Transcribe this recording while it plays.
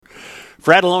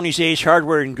Frattallone's Ace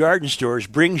Hardware and Garden Stores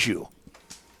brings you,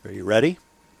 are you ready?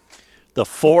 The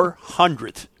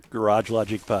 400th Garage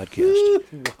Logic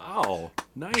podcast. Wow.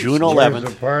 Nice. June Where's 11th.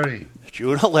 the party?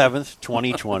 June 11th,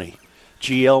 2020.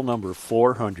 GL number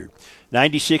 400.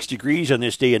 96 degrees on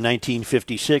this day in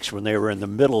 1956 when they were in the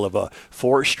middle of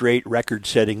 4 straight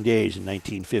record-setting days in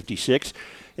 1956.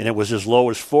 And it was as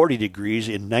low as 40 degrees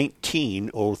in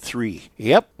 1903.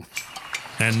 Yep.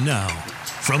 And now,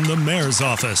 from the mayor's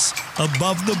office,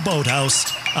 above the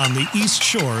boathouse, on the east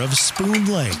shore of Spoon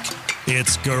Lake,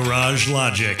 it's Garage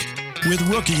Logic, with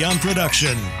Rookie on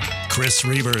production, Chris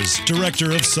Reavers,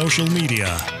 director of social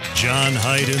media, John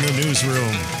Hyde in the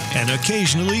newsroom, and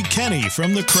occasionally Kenny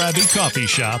from the Krabby Coffee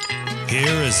Shop.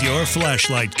 Here is your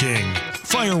flashlight king,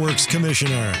 fireworks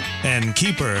commissioner, and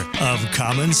keeper of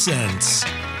common sense,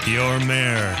 your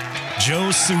mayor, Joe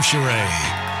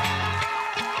Souchere.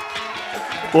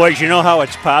 Boys, you know how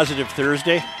it's Positive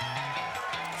Thursday?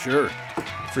 Sure.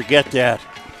 Forget that.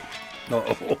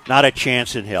 Uh-oh. Not a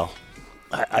chance in hell.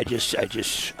 I just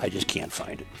can't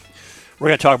find it. We're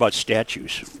going to talk about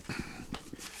statues.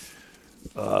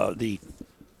 The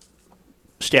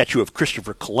statue of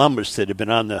Christopher Columbus that had been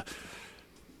on the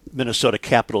Minnesota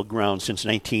Capitol grounds since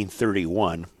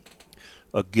 1931,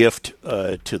 a gift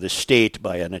to the state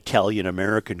by an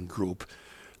Italian-American group,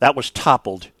 that was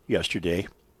toppled yesterday.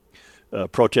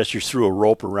 Protesters threw a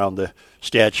rope around the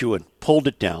statue and pulled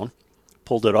it down.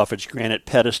 Pulled it off its granite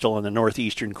pedestal on the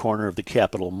northeastern corner of the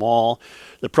Capitol Mall.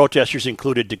 The protesters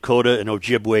included Dakota and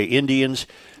Ojibwe Indians,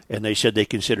 and they said they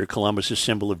consider Columbus a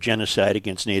symbol of genocide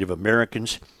against Native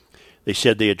Americans. They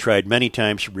said they had tried many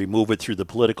times to remove it through the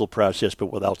political process,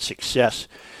 but without success.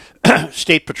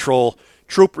 State Patrol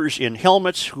troopers in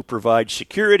helmets who provide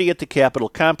security at the Capitol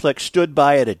complex stood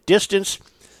by at a distance,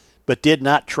 but did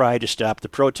not try to stop the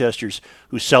protesters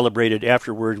who celebrated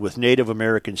afterward with Native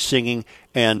Americans singing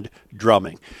and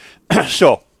drumming.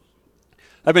 So,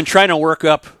 I've been trying to work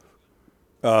up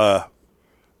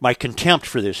my contempt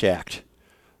for this act,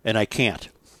 and I can't.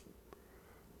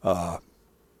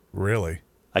 Really?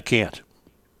 I can't.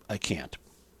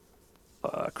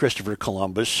 Christopher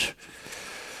Columbus,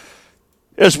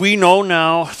 as we know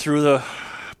now through the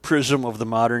prism of the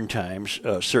modern times,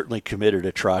 certainly committed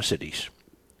atrocities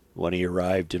when he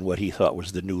arrived in what he thought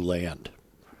was the new land.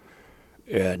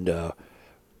 And,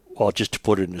 well, just to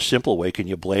put it in a simple way, can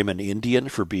you blame an Indian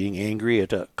for being angry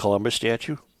at a Columbus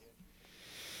statue?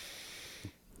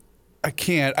 I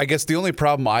can't. I guess the only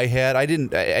problem I had, I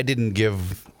didn't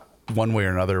give one way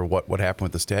or another what happened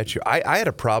with the statue. I had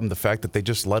a problem the fact that they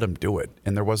just let him do it,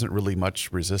 and there wasn't really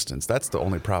much resistance. That's the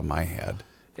only problem I had.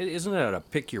 Isn't that a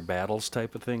pick your battles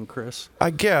type of thing, Chris?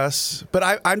 I guess,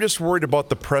 but I'm just worried about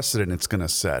the precedent it's going to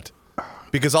set.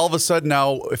 Because all of a sudden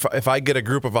now, if I get a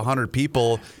group of 100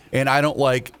 people and I don't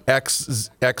like X,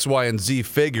 Y, and Z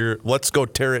figure, let's go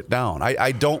tear it down.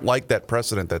 I don't like that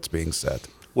precedent that's being set.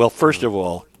 Well, first of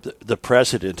all, the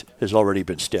precedent has already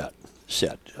been set.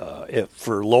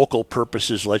 For local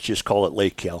purposes, let's just call it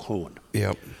Lake Calhoun.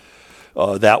 Yep.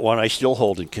 That one I still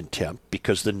hold in contempt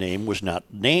because the name was not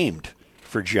named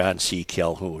for John C.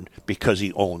 Calhoun because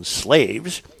he owned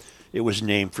slaves. It was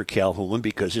named for Calhoun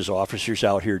because his officers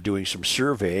out here doing some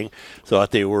surveying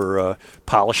thought they were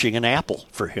polishing an apple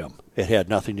for him. It had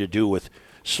nothing to do with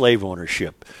slave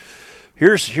ownership.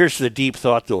 Here's the deep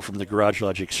thought, though, from the Garage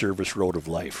Logic Service Road of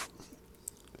Life.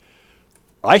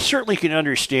 I certainly can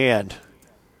understand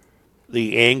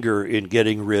the anger in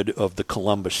getting rid of the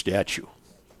Columbus statue.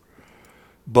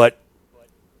 But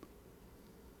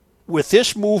with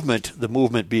this movement, the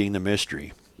movement being the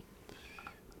mystery,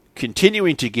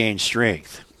 continuing to gain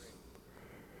strength,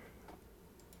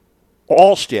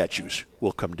 all statues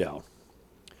will come down.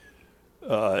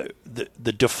 The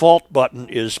default button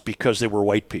is because they were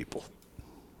white people.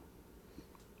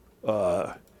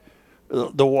 Mount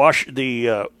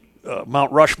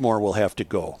Rushmore will have to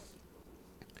go.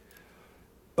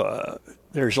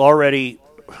 There's already,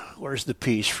 where's the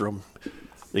piece from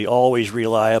the always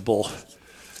reliable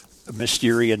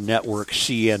Mysterian network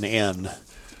CNN,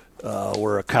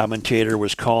 where a commentator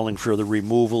was calling for the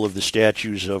removal of the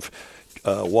statues of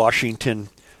Washington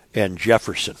and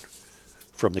Jefferson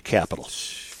from the Capitol.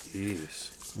 Jeez.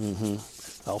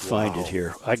 Mm-hmm. I'll find it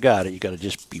here. I got it. You got to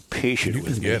just be patient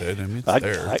with me. You can get it. I mean, it's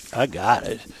there. I got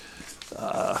it.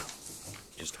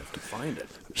 Just have to find it.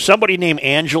 Somebody named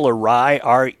Angela Rye,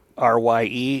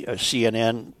 R-Y-E, a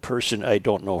CNN person, I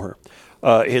don't know her,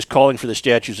 is calling for the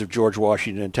statues of George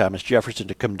Washington and Thomas Jefferson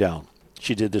to come down.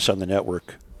 She did this on the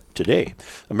network today.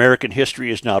 American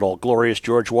history is not all glorious.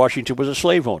 George Washington was a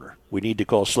slave owner. We need to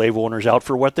call slave owners out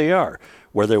for what they are.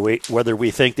 Whether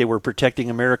we think they were protecting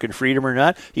American freedom or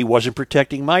not, he wasn't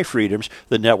protecting my freedoms,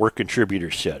 the network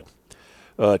contributors said.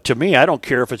 To me, I don't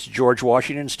care if it's George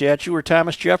Washington statue or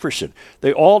Thomas Jefferson.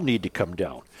 They all need to come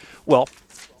down. Well,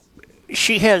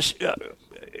 she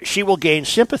will gain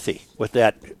sympathy with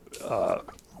that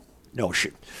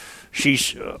notion.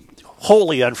 She's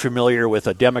wholly unfamiliar with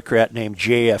a Democrat named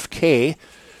JFK.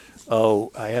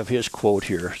 Oh, I have his quote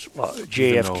here.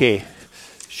 JFK.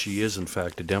 She is, in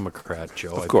fact, a Democrat,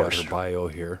 Joe. Of course. I've got her bio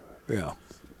here. Yeah.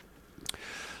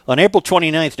 On April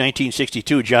 29th,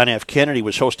 1962, John F. Kennedy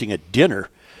was hosting a dinner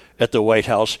at the White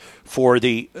House for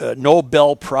the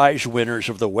Nobel Prize winners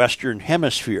of the Western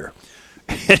Hemisphere.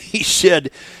 And he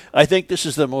said, I think this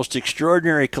is the most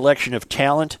extraordinary collection of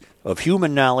talent, of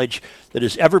human knowledge that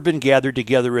has ever been gathered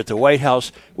together at the White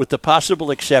House, with the possible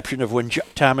exception of when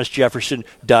Thomas Jefferson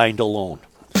dined alone.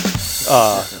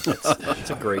 That's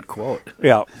a great quote.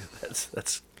 Yeah.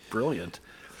 That's brilliant.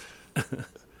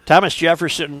 Thomas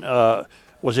Jefferson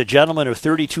was a gentleman of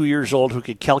 32 years old who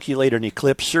could calculate an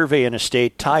eclipse, survey an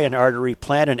estate, tie an artery,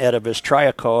 plan an edifice, try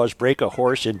a cause, break a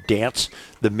horse, and dance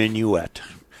the minuet.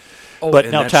 Oh, But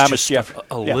and now that's Thomas just Jeff-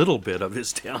 a yeah. little bit of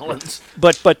his talents.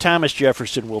 But Thomas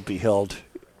Jefferson will be held.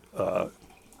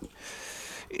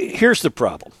 Here's the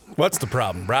problem. What's the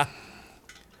problem, brah?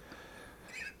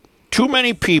 Too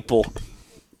many people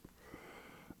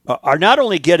are not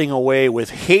only getting away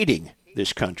with hating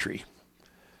this country,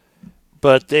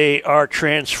 but they are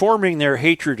transforming their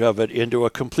hatred of it into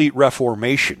a complete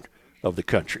reformation of the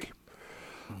country.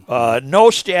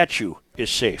 No statue is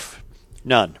safe.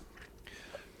 None.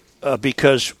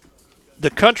 Because the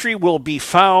country will be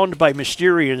found by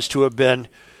Mysterians to have been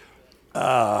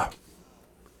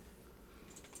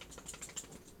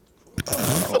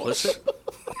Complicit?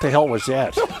 what the hell was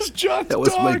that? John's That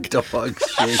was my dog. dog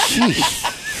shaking.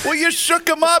 Well, you shook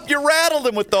him up. You rattled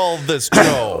him with all of this,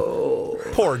 Joe.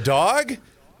 Poor dog.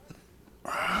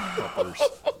 God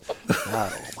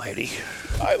almighty.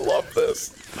 I love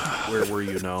this. Where were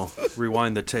you now?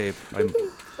 Rewind the tape. I'm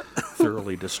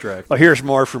thoroughly distracted. Well, here's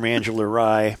more from Angela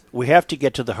Rye. We have to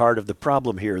get to the heart of the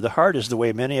problem here. The heart is the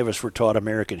way many of us were taught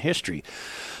American history.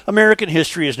 American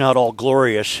history is not all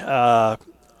glorious.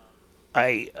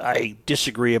 I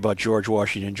disagree about George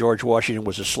Washington. George Washington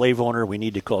was a slave owner. We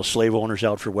need to call slave owners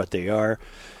out for what they are.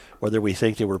 Whether we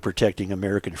think they were protecting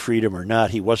American freedom or not,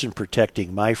 he wasn't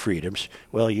protecting my freedoms.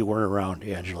 Well, you weren't around,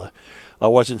 Angela. I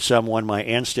wasn't someone. My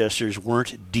ancestors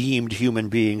weren't deemed human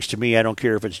beings. To me, I don't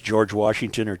care if it's George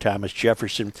Washington or Thomas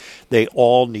Jefferson. They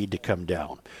all need to come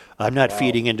down. I'm not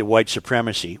feeding into white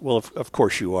supremacy. Well, of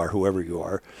course you are, whoever you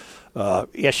are.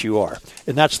 Yes, you are.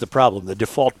 And that's the problem. The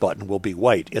default button will be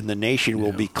white, and the nation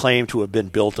will be claimed to have been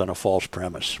built on a false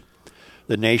premise.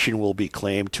 The nation will be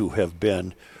claimed to have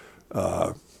been,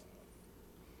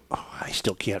 I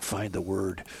still can't find the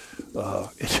word,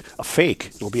 it's a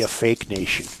fake. It'll be a fake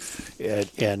nation,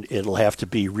 and it'll have to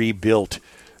be rebuilt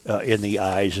in the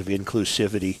eyes of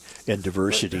inclusivity and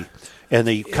diversity. And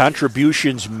the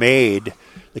contributions made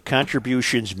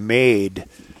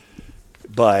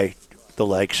by the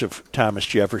likes of Thomas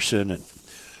Jefferson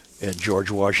and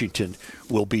George Washington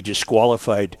will be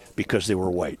disqualified because they were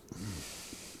white.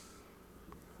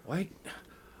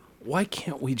 Why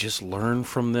can't we just learn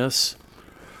from this?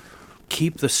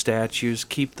 Keep the statues,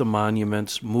 keep the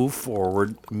monuments, move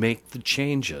forward, make the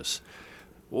changes.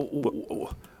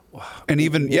 And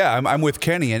even I'm with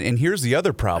Kenny. And here's the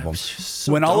other problem: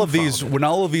 so when all of these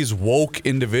dumbfounded. woke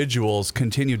individuals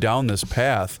continue down this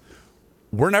path,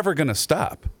 we're never going to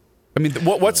stop. I mean,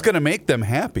 what's going to make them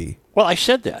happy? Well, I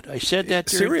said that during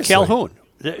Seriously. Calhoun.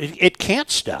 It can't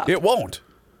stop. It won't.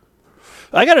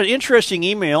 I got an interesting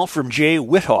email from Jay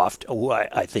Withoft. Who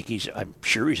I'm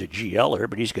sure he's a GLer,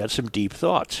 but he's got some deep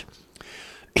thoughts.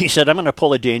 He said, I'm going to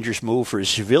pull a dangerous move for a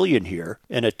civilian here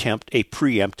and attempt a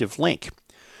preemptive link.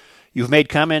 You've made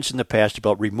comments in the past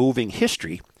about removing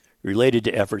history related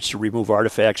to efforts to remove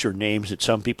artifacts or names that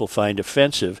some people find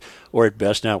offensive or at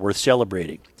best not worth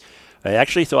celebrating. I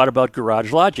actually thought about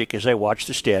Garage Logic as I watched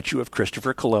the statue of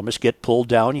Christopher Columbus get pulled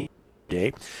down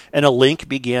today, and a link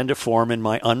began to form in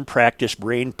my unpracticed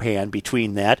brain pan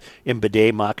between that and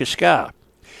Bidet Makaska.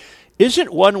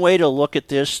 Isn't one way to look at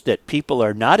this that people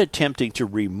are not attempting to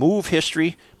remove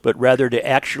history, but rather to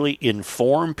actually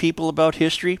inform people about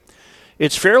history?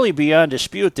 It's fairly beyond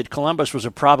dispute that Columbus was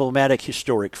a problematic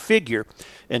historic figure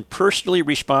and personally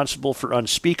responsible for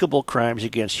unspeakable crimes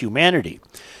against humanity.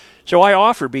 So I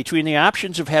offer between the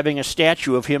options of having a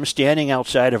statue of him standing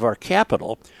outside of our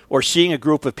Capitol or seeing a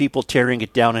group of people tearing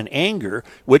it down in anger,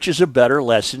 which is a better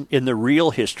lesson in the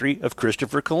real history of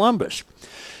Christopher Columbus.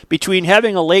 Between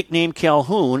having a lake named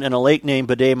Calhoun and a lake named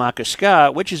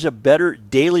Bade-Makaska, which is a better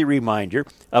daily reminder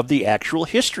of the actual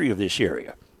history of this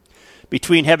area.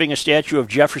 Between having a statue of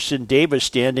Jefferson Davis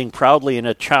standing proudly in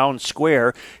a town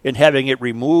square and having it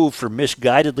removed for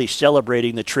misguidedly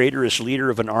celebrating the traitorous leader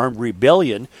of an armed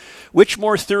rebellion, which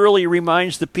more thoroughly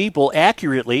reminds the people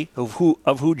accurately of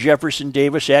who Jefferson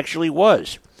Davis actually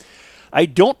was. I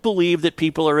don't believe that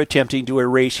people are attempting to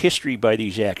erase history by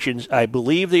these actions. I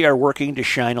believe they are working to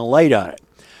shine a light on it.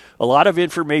 A lot of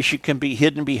information can be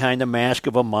hidden behind the mask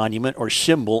of a monument or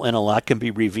symbol, and a lot can be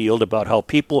revealed about how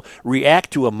people react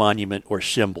to a monument or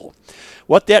symbol.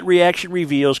 What that reaction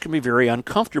reveals can be very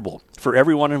uncomfortable for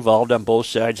everyone involved on both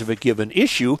sides of a given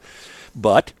issue,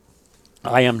 but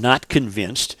I am not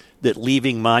convinced that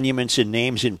leaving monuments and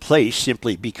names in place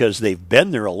simply because they've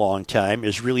been there a long time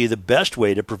is really the best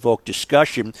way to provoke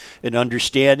discussion and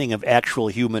understanding of actual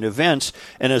human events,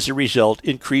 and as a result,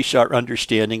 increase our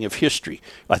understanding of history.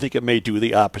 I think it may do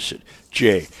the opposite.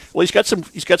 Jay, well, he's got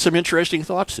some interesting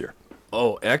thoughts there.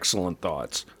 Oh, excellent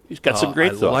thoughts. He's got some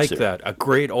great thoughts. I like there. that. A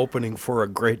great opening for a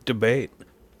great debate.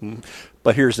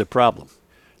 But here's the problem: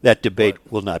 that debate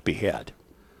will not be had.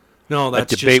 No,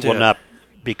 that's that debate just will it. not.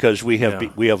 Because we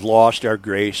have lost our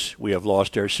grace, we have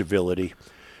lost our civility,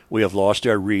 we have lost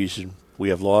our reason, we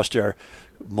have lost our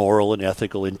moral and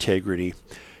ethical integrity,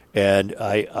 and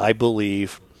I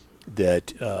believe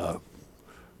that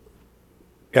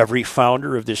every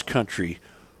founder of this country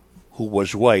who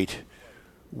was white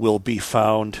will be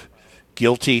found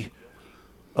guilty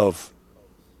of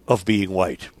being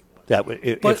white.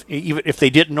 Even if they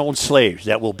didn't own slaves,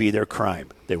 that will be their crime.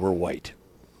 They were white.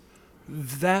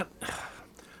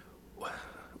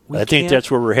 I think that's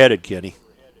where we're headed, Kenny.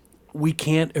 We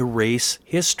can't erase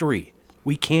history.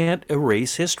 We can't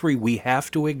erase history. We have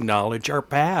to acknowledge our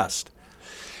past.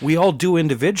 We all do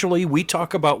individually. We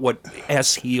talk about what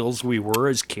S-heels we were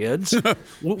as kids.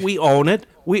 We own it.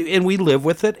 We live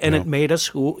with it, and it made us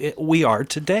who we are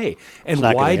today. And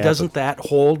why doesn't that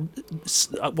hold?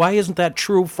 Why isn't that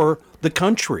true for the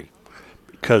country?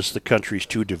 Because the country's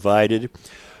too divided.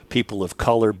 People of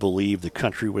color believe the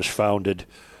country was founded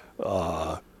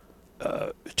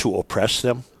to oppress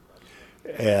them,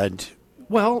 and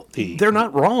they're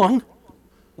not wrong.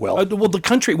 The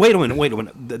country. Wait a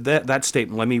minute. That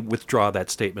statement. Let me withdraw that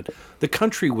statement. The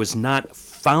country was not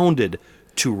founded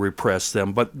to repress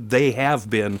them, but they have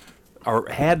been or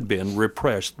had been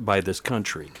repressed by this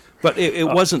country. But it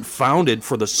wasn't founded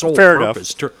for the sole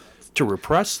purpose to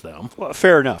repress them. Well,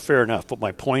 fair enough. But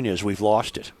my point is, we've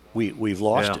lost it. We've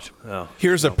lost it. Yeah.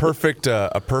 Here's a perfect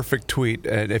tweet.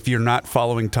 And if you're not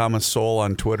following Thomas Sowell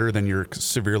on Twitter, then you're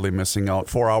severely missing out.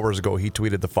 4 hours ago, he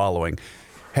tweeted the following: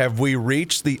 "Have we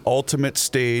reached the ultimate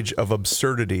stage of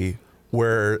absurdity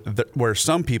where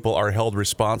some people are held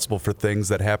responsible for things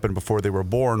that happened before they were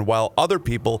born, while other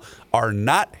people are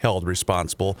not held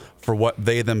responsible for what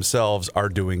they themselves are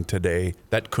doing today?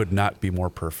 That could not be more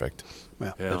perfect."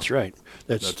 Well, that's right.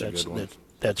 That's a good one.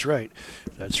 That's right.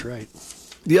 That's right.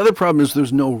 The other problem is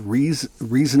there's no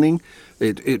reasoning.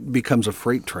 It becomes a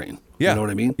freight train. Yeah. You know what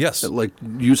I mean? Yes. Like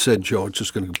you said, Joe, it's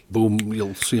just going to boom.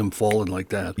 You'll see them falling like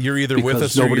that. You're either with because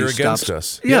us or nobody you're stops, against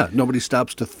us. Yeah, nobody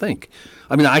stops to think.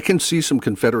 I mean, I can see some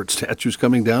Confederate statues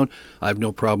coming down. I have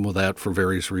no problem with that for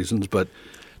various reasons, but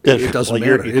it doesn't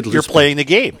matter. You're playing the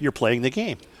game. You're playing the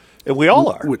game. And we all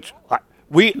are.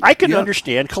 I can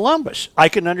understand Columbus. I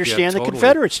can understand the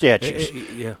Confederate statues.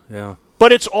 Yeah.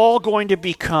 But it's all going to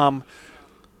become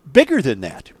bigger than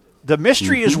that. The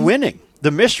mystery is winning.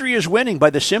 The mystery is winning by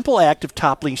the simple act of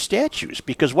toppling statues,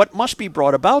 because what must be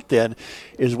brought about then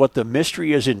is what the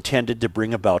mystery is intended to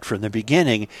bring about from the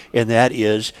beginning, and that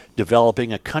is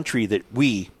developing a country that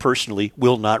we personally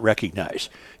will not recognize.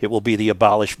 It will be the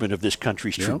abolishment of this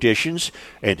country's traditions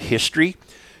and history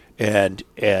and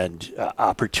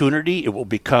opportunity. It will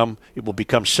become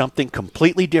something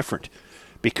completely different.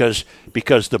 Because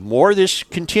the more this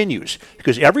continues,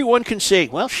 because everyone can say,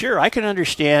 well, sure, I can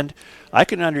understand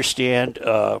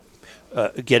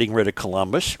getting rid of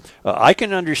Columbus. I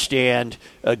can understand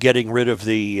getting rid of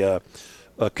the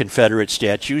Confederate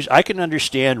statues. I can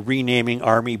understand renaming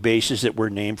Army bases that were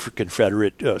named for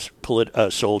Confederate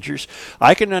soldiers.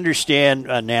 I can understand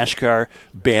NASCAR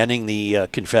banning the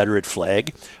Confederate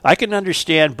flag. I can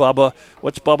understand Bubba.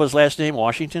 What's Bubba's last name?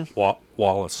 Washington?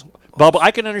 Wallace.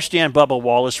 I can understand Bubba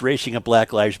Wallace racing a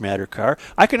Black Lives Matter car.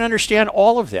 I can understand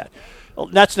all of that. Well,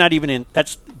 that's not even in.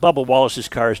 That's Bubba Wallace's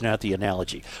car is not the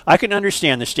analogy. I can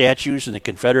understand the statues and the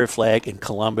Confederate flag in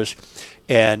Columbus,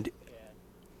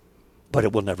 but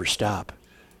it will never stop.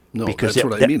 No, that's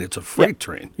what I mean. It's a freight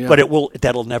train. Yeah. But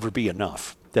that'll never be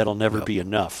enough. That'll never be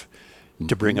enough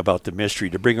to bring about the mystery.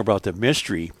 To bring about the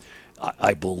mystery,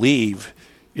 I believe,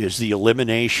 is the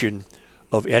elimination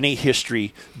of any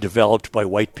history developed by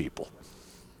white people.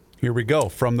 Here we go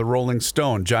from the Rolling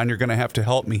Stone. John, you're going to have to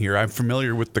help me here. I'm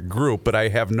familiar with the group, but I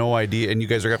have no idea, and you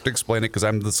guys are going to have to explain it because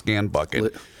I'm the scan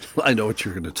bucket. I know what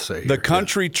you're going to say. The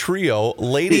country trio,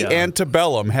 Lady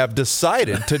Antebellum, have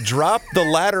decided to drop the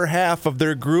latter half of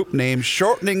their group name,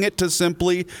 shortening it to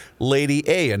simply Lady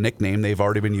A, a nickname they've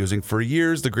already been using for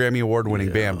years, the Grammy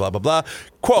Award-winning band, blah, blah, blah.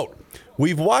 Quote,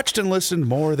 "We've watched and listened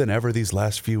more than ever these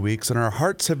last few weeks, and our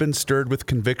hearts have been stirred with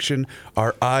conviction,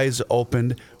 our eyes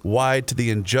opened wide to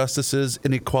the injustices,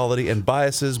 inequality, and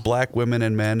biases Black women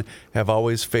and men have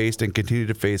always faced and continue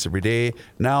to face every day.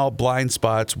 Now, blind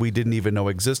spots we didn't even know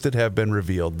existed have been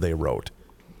revealed," they wrote.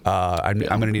 I'm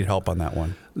going to need help on that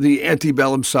one. The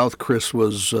antebellum South, Chris,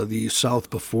 was the South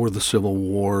before the Civil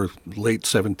War, late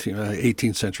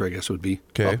 18th century, I guess it would be,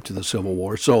 up to the Civil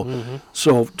War. So,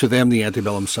 so to them, the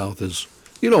antebellum South is,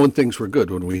 when things were good,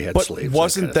 when we had slaves.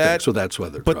 Wasn't that? So that's why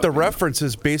they're. But the reference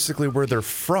is basically where they're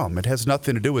from. It has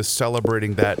nothing to do with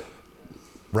celebrating that,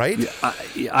 right?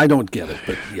 Yeah, I don't get it,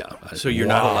 but yeah. So you're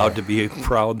not allowed to be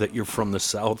proud that you're from the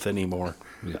South anymore.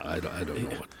 Yeah, I don't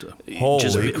know what.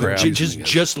 Holy crap!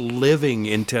 Just living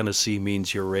in Tennessee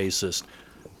means you're racist.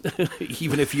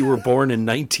 Even if you were born in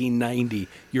 1990,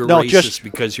 you're racist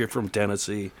because you're from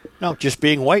Tennessee. No, just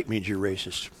being white means you're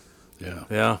racist.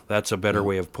 Yeah, that's a better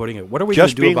way of putting it. What are we going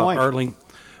to do about Arlington?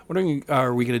 What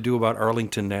are we going to do about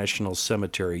Arlington National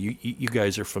Cemetery? You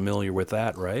guys are familiar with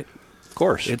that, right? Of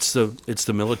course. It's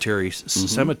the military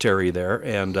cemetery there,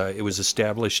 and it was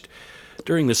established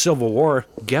during the Civil War.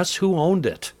 Guess who owned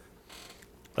it?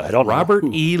 I don't know. Robert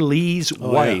E. Lee's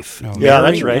wife. Yeah. Yeah,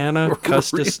 that's right. Anna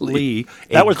Custis Lee.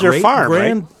 That was their farm,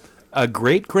 right? A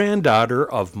great-granddaughter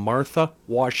of Martha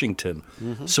Washington.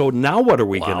 So now what are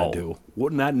we going to do?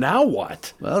 Now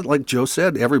what? Well, like Joe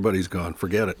said, everybody's gone.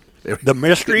 Forget it. The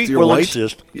mystery will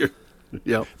exist.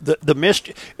 Yeah. The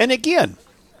mystery. And again,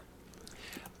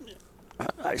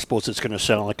 I suppose it's going to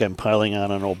sound like I'm piling on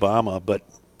Obama, but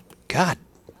God,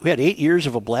 we had 8 years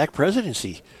of a black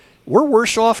presidency. We're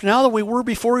worse off now than we were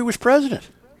before he was president.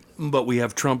 But we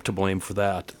have Trump to blame for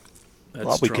that.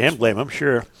 We can't blame him,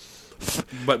 sure.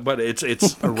 But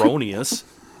it's erroneous.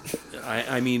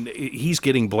 I mean, he's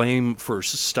getting blamed for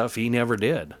stuff he never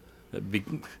did.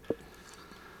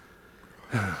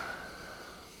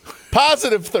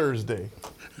 Positive Thursday.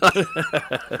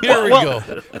 Here we go.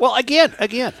 Well, again,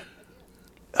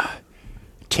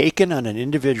 taken on an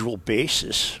individual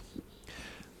basis,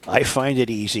 I find it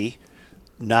easy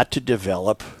not to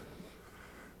develop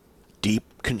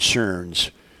deep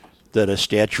concerns that a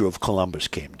statue of Columbus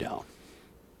came down.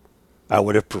 I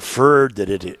would have preferred that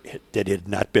it had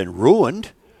not been ruined.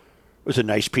 It was a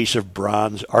nice piece of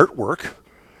bronze artwork.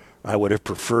 I would have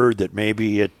preferred that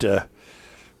maybe it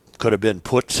could have been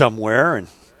put somewhere. And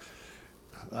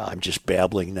I'm just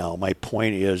babbling now. My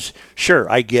point is,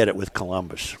 sure, I get it with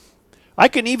Columbus. I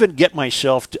can even get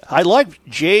myself I like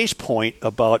Jay's point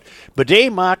about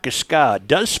Bde-Maka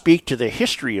does speak to the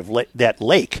history of that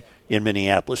lake in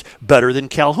Minneapolis better than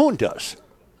Calhoun does.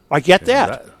 I get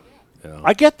that.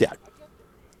 I get that.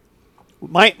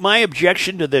 My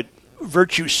objection to the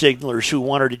virtue signalers who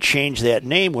wanted to change that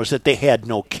name was that they had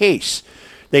no case.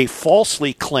 They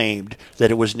falsely claimed that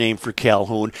it was named for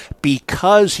Calhoun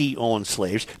because he owned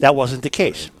slaves. That wasn't the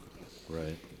case.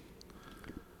 Right.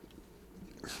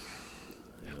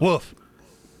 Woof.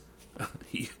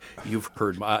 You've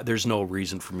heard. There's no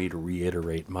reason for me to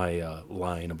reiterate my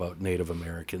line about Native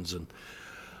Americans and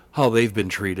how they've been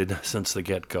treated since the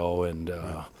get-go, and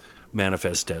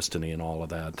Manifest Destiny and all of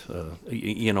that.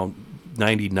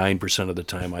 99% of the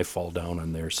time I fall down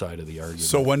on their side of the argument.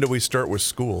 So when do we start with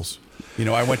schools?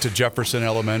 I went to Jefferson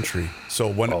Elementary.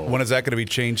 So when is that going to be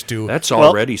changed to? That's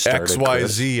already started.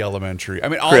 XYZ Elementary. I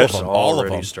mean, all Chris, of them. All of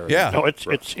them. Started. Yeah. No,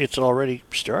 it's already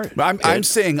started. I'm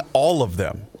saying all of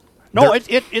them. No,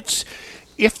 it's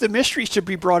if the mystery is to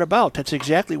be brought about, that's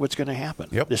exactly what's going to happen.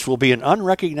 Yep. This will be an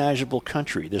unrecognizable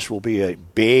country. This will be a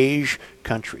beige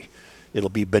country. It'll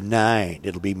be benign.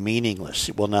 It'll be meaningless.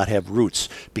 It will not have roots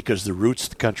because the roots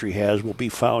the country has will be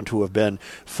found to have been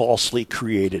falsely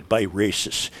created by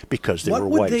racists because they were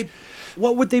white.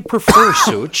 What would they prefer,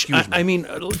 Such? I mean,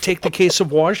 take the case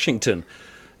of Washington.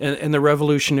 and the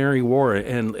Revolutionary War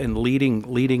and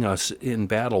leading us in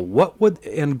battle,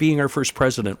 and being our first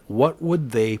president, what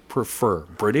would they prefer?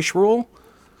 British rule?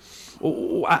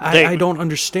 I don't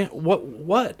understand.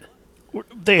 What?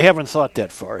 They haven't thought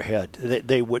that far ahead.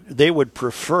 They would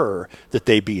prefer that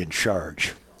they be in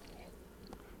charge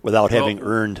without having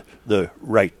earned the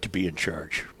right to be in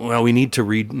charge. Well, we need to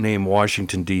rename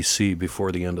Washington, D.C.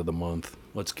 before the end of the month.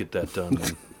 Let's get that done.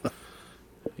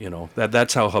 And,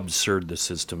 that's how absurd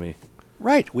this is to me.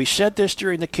 Right. We said this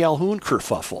during the Calhoun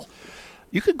kerfuffle.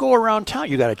 You could go around town.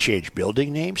 You got to change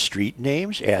building names, street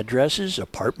names, addresses,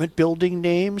 apartment building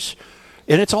names,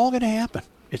 and it's all going to happen.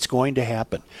 It's going to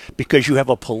happen because you have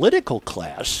a political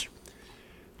class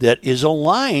that is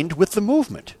aligned with the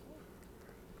movement.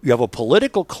 You have a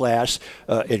political class,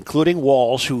 including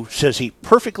Walz, who says he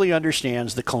perfectly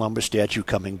understands the Columbus statue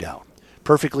coming down.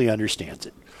 Perfectly understands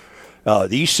it.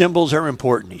 These symbols are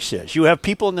important, he says. You have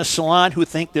people in the salon who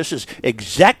think this is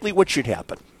exactly what should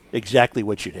happen. Exactly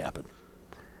what should happen.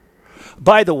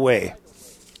 By the way,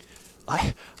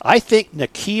 I think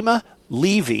Nekima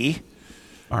Levy,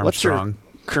 Armstrong. What's her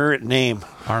current name?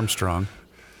 Armstrong.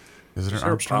 Is it Is there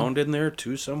a Armstrong? pound in there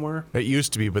too somewhere? It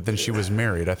used to be, but then she was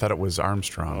married. I thought it was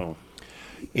Armstrong.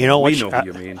 You know what? We know who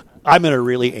you mean. I'm going to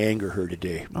really anger her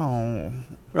today. Oh.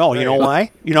 Oh, you know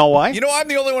why? You know why? You know, I'm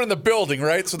the only one in the building,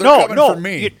 right? So they're coming for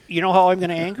me. You know how I'm going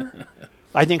to anger her?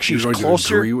 I think she's You're going closer.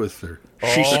 to agree with her.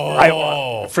 She's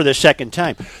for the second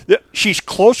time. She's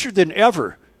closer than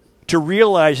ever to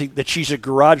realizing that she's a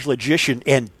garage logician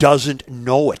and doesn't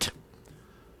know it.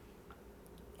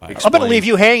 I'm going to leave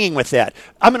you hanging with that.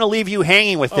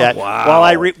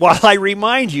 Wow. While I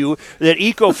remind you that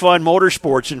EcoFun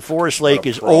Motorsports in Forest Lake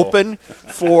is open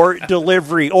for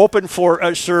delivery, open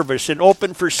for service, and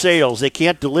open for sales. They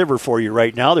can't deliver for you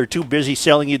right now. They're too busy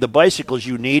selling you the bicycles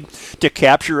you need to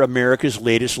capture America's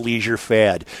latest leisure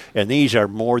fad. And these are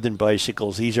more than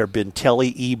bicycles. These are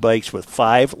Bintelli e-bikes with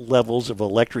 5 levels of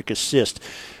electric assist.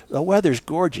 The weather's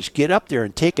gorgeous. Get up there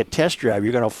and take a test drive.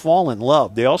 You're going to fall in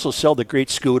love. They also sell the great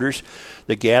scooters,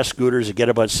 the gas scooters that get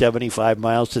about 75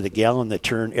 miles to the gallon that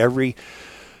turn every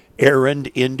errand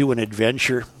into an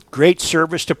adventure. Great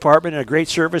service department and a great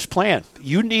service plan.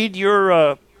 You need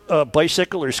your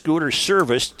bicycle or scooter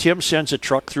serviced. Tim sends a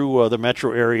truck through the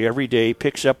metro area every day,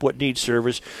 picks up what needs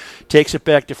service, takes it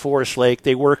back to Forest Lake.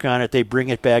 They work on it. They bring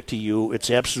it back to you.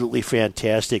 It's absolutely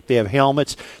fantastic. They have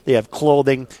helmets. They have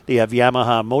clothing. They have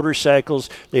Yamaha motorcycles.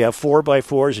 They have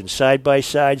 4x4s and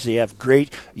side-by-sides. They have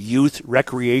great youth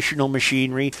recreational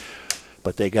machinery.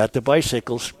 But they got the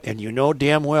bicycles. And you know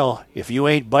damn well, if you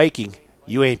ain't biking,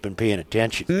 you ain't been paying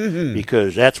attention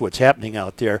because that's what's happening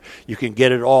out there. You can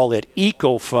get it all at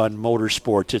EcoFun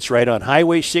Motorsports. It's right on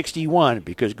Highway 61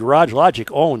 because Garage Logic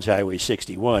owns Highway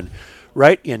 61,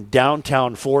 right in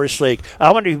downtown Forest Lake.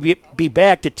 I want to be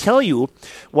back to tell you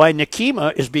why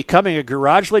Nekima is becoming a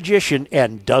garage logician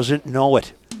and doesn't know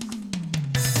it.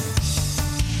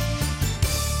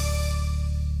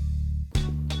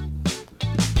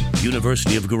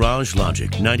 University of Garage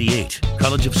Logic, 98.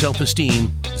 College of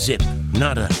Self-Esteem, zip,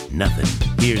 nada, nothing.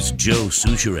 Here's Joe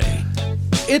Souchere.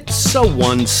 It's a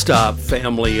one-stop,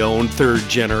 family-owned,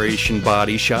 third-generation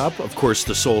body shop. Of course,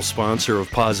 the sole sponsor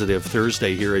of Positive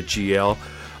Thursday here at GL.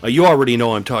 You already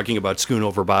know I'm talking about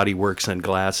Schoonover Body Works and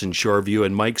Glass in Shoreview,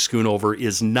 and Mike Schoonover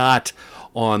is not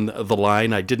on the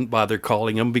line. I didn't bother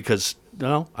calling him because,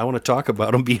 no, I want to talk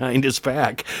about him behind his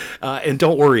back. And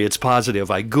don't worry, it's positive.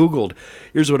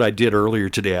 Here's what I did earlier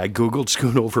today. I Googled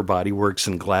Schoonover Body Works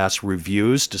and Glass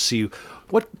reviews to see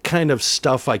what kind of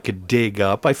stuff I could dig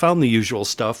up. I found the usual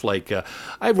stuff like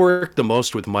I've worked the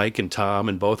most with Mike and Tom,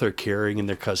 and both are caring in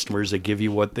their customers. They give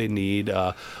you what they need.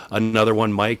 Another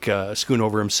one, Mike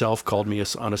Schoonover himself called me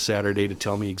on a Saturday to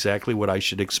tell me exactly what I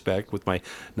should expect with my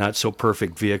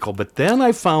not-so-perfect vehicle. But then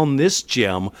I found this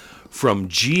gem from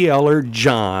GLer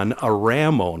John, a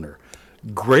Ram owner.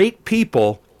 Great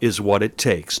people is what it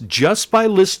takes. Just by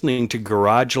listening to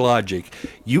Garage Logic,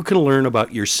 you can learn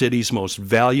about your city's most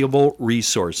valuable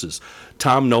resources.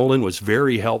 Tom Nolan was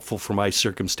very helpful for my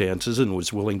circumstances and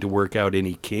was willing to work out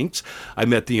any kinks. I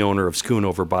met the owner of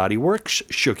Schoonover Body Works,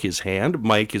 shook his hand.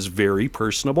 Mike is very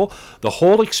personable. The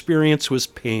whole experience was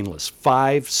painless.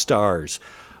 5 stars.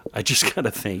 I just got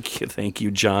to thank you,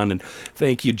 John, and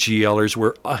thank you, GLers.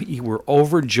 We're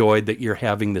overjoyed that you're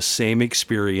having the same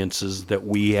experiences that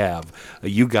we have.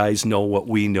 You guys know what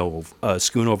we know.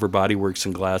 Schoonover Body Works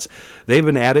and Glass. They've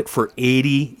been at it for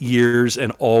 80 years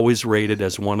and always rated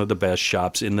as one of the best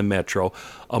shops in the metro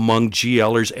among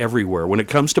GLers everywhere. When it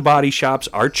comes to body shops,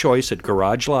 our choice at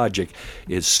Garage Logic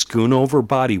is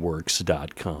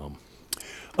SchoonoverBodyWorks.com.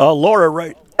 Laura,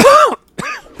 right?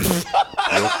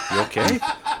 You okay,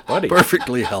 buddy?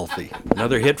 Perfectly healthy.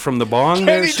 Another hit from the bong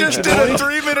there. And he just did a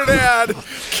 3-minute ad.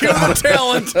 Cue the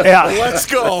talent. Yeah. Let's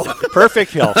go.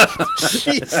 Perfect health.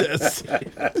 Jesus.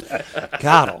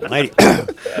 God almighty.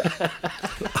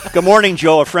 Good morning,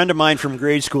 Joe. A friend of mine from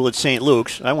grade school at St.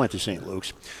 Luke's, I went to St.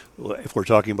 Luke's, if we're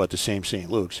talking about the same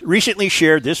St. Luke's, recently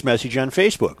shared this message on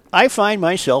Facebook. I find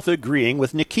myself agreeing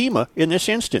with Nikema in this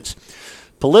instance.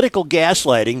 Political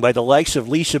gaslighting by the likes of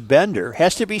Lisa Bender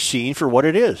has to be seen for what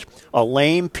it is, a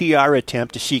lame PR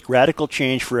attempt to seek radical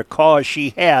change for a cause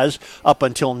she has, up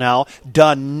until now,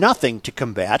 done nothing to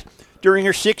combat during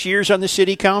her 6 years on the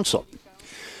city council.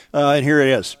 And here it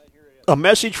is. A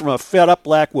message from a fed-up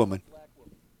black woman.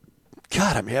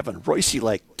 God, I'm having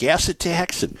Royce-like gas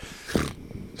attacks. And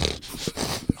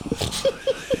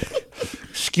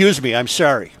excuse me, I'm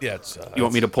sorry. Yeah, it's, You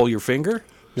want me to pull your finger?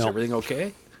 No. Is everything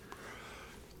okay?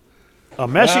 A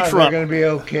message They're from going to be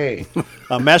okay.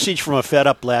 a message from a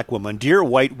fed-up black woman. Dear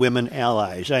white women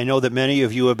allies, I know that many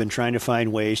of you have been trying to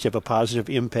find ways to have a positive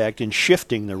impact in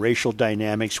shifting the racial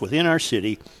dynamics within our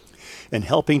city and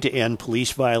helping to end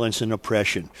police violence and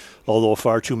oppression. Although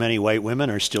far too many white women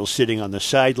are still sitting on the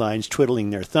sidelines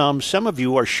twiddling their thumbs, some of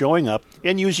you are showing up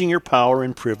and using your power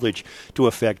and privilege to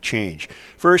effect change.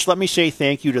 First, let me say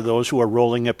thank you to those who are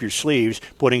rolling up your sleeves,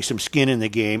 putting some skin in the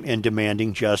game, and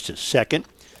demanding justice. Second,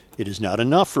 it is not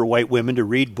enough for white women to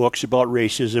read books about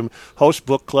racism, host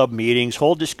book club meetings,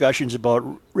 hold discussions about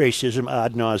racism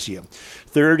ad nauseum.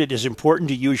 Third, it is important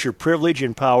to use your privilege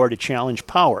and power to challenge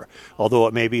power, although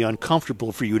it may be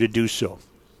uncomfortable for you to do so.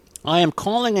 I am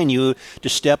calling on you to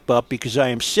step up because I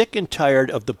am sick and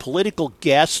tired of the political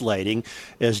gaslighting,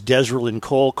 as Desrel and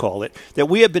Cole call it, that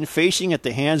we have been facing at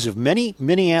the hands of many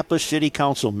Minneapolis City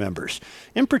Council members.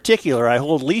 In particular, I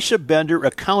hold Lisa Bender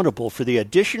accountable for the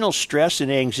additional stress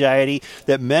and anxiety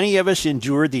that many of us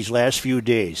endured these last few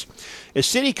days. As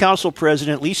City Council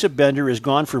President, Lisa Bender has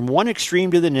gone from one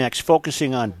extreme to the next,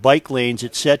 focusing on bike lanes,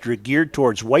 etc., geared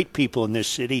towards white people in this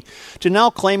city, to now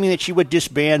claiming that she would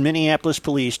disband Minneapolis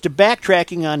police, to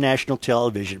backtracking on national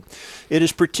television. It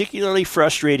is particularly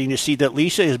frustrating to see that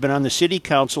Lisa has been on the City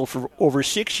Council for over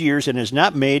 6 years and has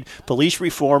not made police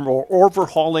reform or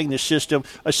overhauling the system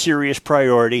a serious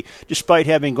priority, despite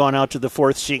having gone out to the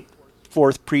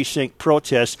Fourth Precinct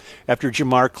protests after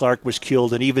Jamar Clark was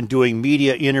killed and even doing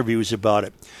media interviews about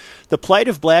it. The plight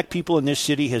of black people in this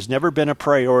city has never been a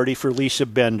priority for Lisa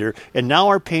Bender, and now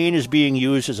our pain is being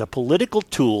used as a political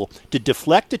tool to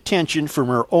deflect attention from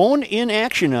her own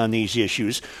inaction on these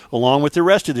issues, along with the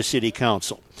rest of the city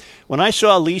council. When I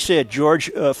saw Lisa at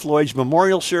George Floyd's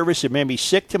memorial service, it made me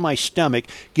sick to my stomach,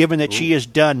 given that she has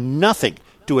done nothing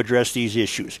to address these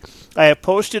issues. I have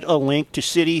posted a link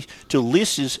to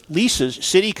Lisa's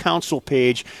City Council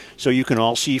page so you can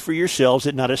all see for yourselves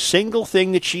that not a single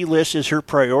thing that she lists as her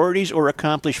priorities or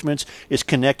accomplishments is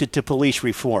connected to police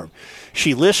reform.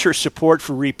 She lists her support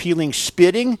for repealing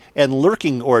spitting and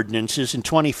lurking ordinances in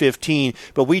 2015,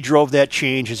 but we drove that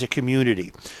change as a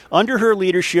community. Under her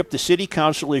leadership, the City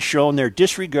Council has shown their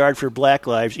disregard for black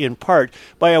lives in part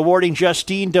by awarding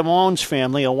Justine Damon's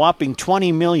family a whopping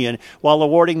 $20 million, while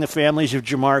awarding the families of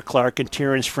Jamar Clark and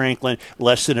Terrence Franklin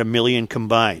less than $1 million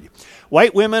combined.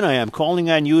 White women, I am calling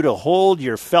on you to hold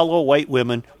your fellow white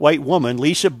woman,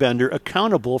 Lisa Bender,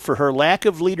 accountable for her lack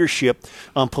of leadership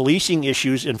on policing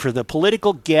issues and for the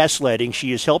political gaslighting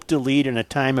she has helped to lead in a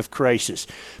time of crisis.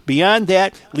 Beyond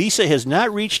that, Lisa has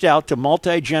not reached out to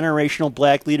multi-generational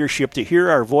black leadership to hear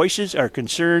our voices, our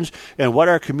concerns, and what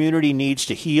our community needs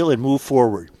to heal and move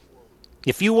forward.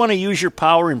 If you want to use your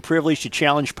power and privilege to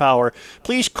challenge power,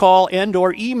 please call and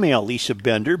or email Lisa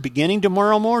Bender beginning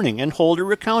tomorrow morning and hold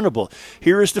her accountable.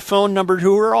 Here is the phone number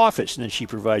to her office, and then she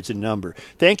provides a number.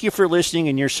 Thank you for listening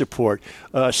and your support.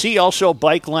 See also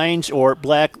Bike Lanes or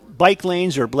Black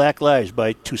Lives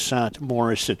by Toussaint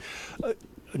Morrison.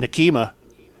 Nikema,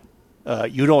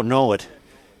 you don't know it,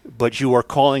 but you are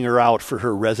calling her out for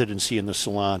her residency in the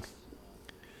salon.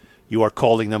 You are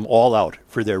calling them all out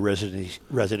for their residency.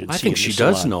 I think she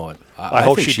does know it. I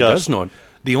hope think she does know it.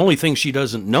 The only thing she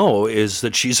doesn't know is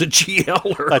that she's a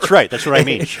GLer. That's right. That's what I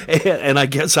mean. And I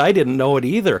guess I didn't know it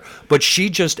either. But she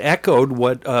just echoed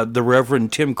what the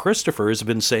Reverend Tim Christopher has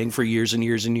been saying for years and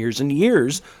years and years and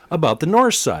years about the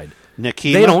North Side.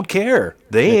 Nikema, they don't care.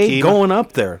 They ain't going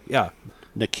up there. Yeah.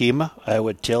 Nikema, I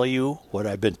would tell you what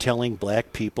I've been telling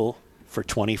black people for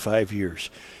 25 years.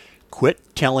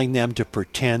 Quit telling them to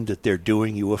pretend that they're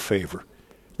doing you a favor.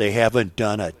 They haven't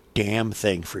done a damn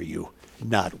thing for you.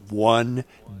 Not one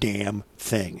damn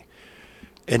thing.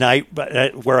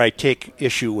 where I take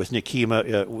issue with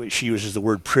Nekima, she uses the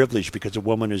word privilege because a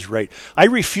woman is right. I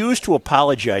refuse to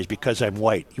apologize because I'm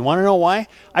white. You want to know why?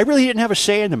 I really didn't have a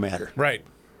say in the matter. Right.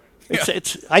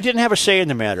 I didn't have a say in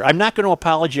the matter. I'm not going to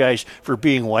apologize for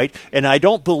being white, and I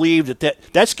don't believe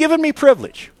that's given me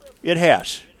privilege. It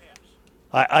has.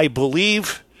 I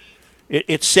believe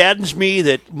it saddens me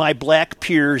that my black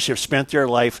peers have spent their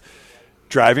life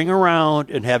driving around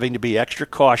and having to be extra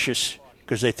cautious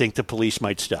because they think the police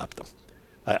might stop them.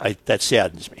 That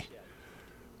saddens me.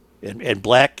 And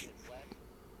black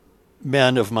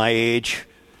men of my age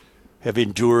have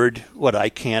endured what I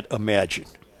can't imagine.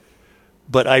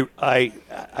 But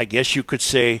I guess you could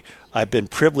say I've been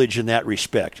privileged in that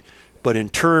respect. But in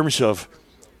terms of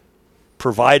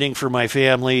providing for my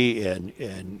family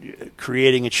and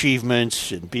creating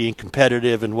achievements and being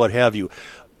competitive and what have you,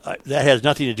 that has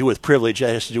nothing to do with privilege.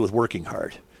 That has to do with working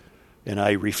hard. And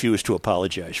I refuse to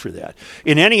apologize for that.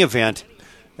 In any event,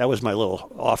 that was my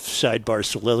little off sidebar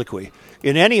soliloquy.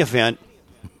 In any event,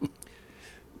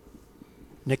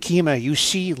 Nekima, you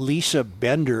see Lisa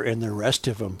Bender and the rest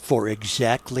of them for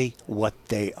exactly what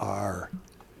they are.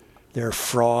 They're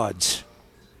frauds.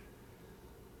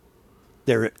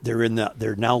 They're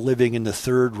now living in the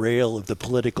third rail of the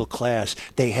political class.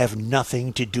 They have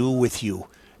nothing to do with you.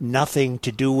 Nothing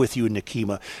to do with you,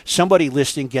 Nekima. Somebody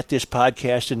listening, get this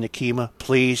podcast in Nekima,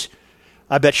 please.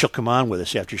 I bet she'll come on with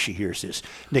us after she hears this.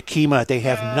 Nekima, they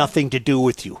have nothing to do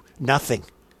with you. Nothing.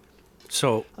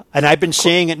 So, and I've been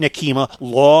saying it, Nekima,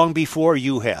 long before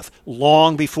you have.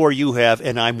 Long before you have,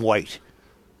 and I'm white.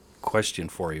 Question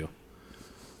for you.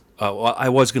 Well, I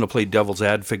was going to play devil's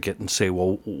advocate and say,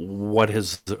 well, what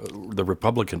has the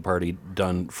Republican Party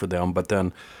done for them? But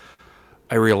then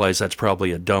I realize that's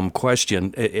probably a dumb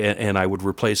question, and I would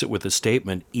replace it with a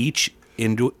statement. Each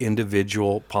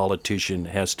individual politician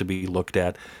has to be looked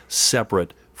at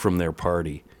separate from their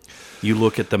party. You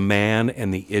look at the man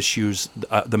and the issues,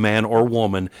 the man or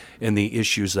woman, and the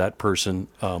issues that person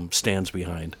stands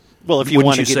behind. Well, if you Wouldn't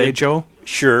want to you get say, in, Joe?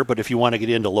 Sure, but if you want to get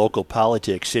into local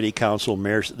politics, city council,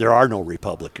 mayors, there are no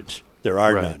Republicans. There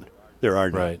are Right. none. There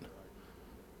are none. Right.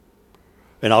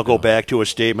 And I'll go back to a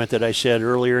statement that I said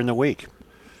earlier in the week.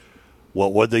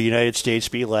 What would the United States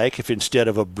be like if instead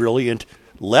of a brilliant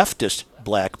leftist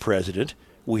black president,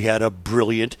 we had a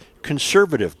brilliant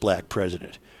conservative black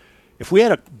president? If we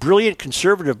had a brilliant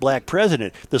conservative black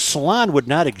president, the salon would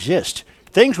not exist.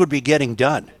 Things would be getting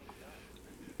done.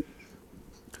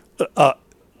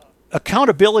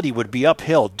 Accountability would be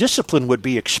upheld. Discipline would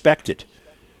be expected.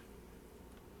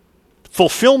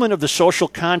 Fulfillment of the social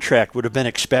contract would have been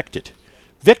expected.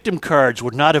 Victim cards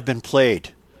would not have been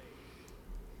played.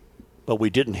 But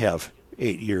we didn't have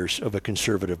 8 years of a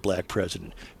conservative black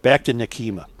president. Back to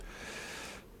Nekima.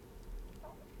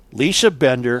 Lisa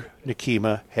Bender,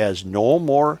 Nekima, has no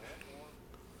more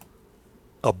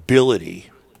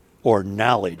ability or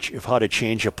knowledge of how to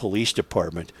change a police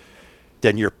department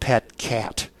than your pet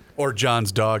cat. Or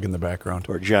John's dog in the background.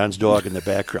 Or John's dog in the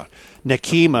background.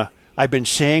 Nekima, I've been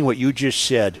saying what you just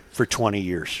said for 20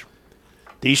 years.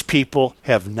 These people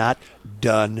have not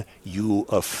done you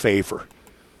a favor.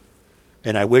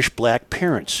 And I wish black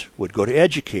parents would go to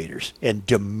educators and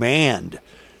demand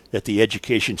that the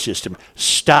education system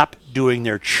stop doing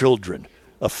their children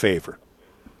a favor.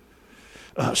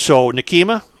 So,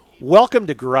 Nekima, welcome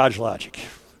to Garage Logic.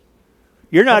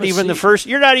 You're not even the first.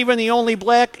 You're not even the only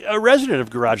black resident of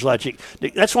Garage Logic.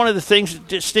 That's one of the things that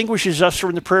distinguishes us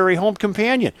from the Prairie Home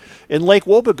Companion in Lake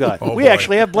Wobegon. We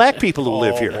actually have black people who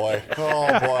live here. Boy. Oh,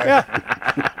 boy.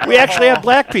 Yeah. We actually have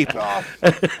black people.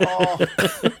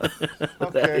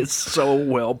 That is so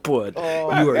well put.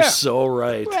 You are so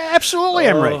right. Absolutely,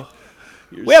 I'm right.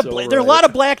 You're so There are a lot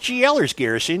of black GLers,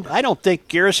 Garrison. I don't think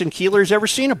Garrison Keeler's ever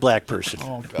seen a black person.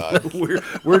 Oh, God.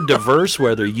 We're diverse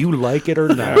whether you like it or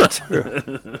not.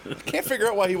 Can't figure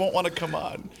out why he won't want to come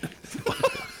on.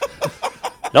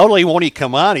 Not only won't he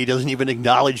come on, he doesn't even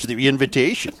acknowledge the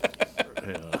invitation.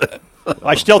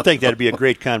 I still think that'd be a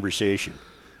great conversation.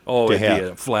 Oh, to it'd have. be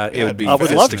a flat. It would be I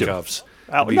would love to. fisticuffs.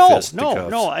 No, It'd be no, fisticuffs.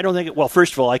 no, I don't think it. Well,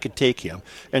 first of all, I could take him.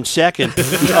 And second,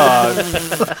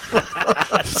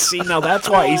 See, now that's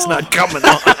why he's not coming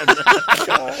on.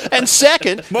 and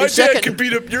second, My and dad second, could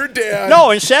beat up your dad.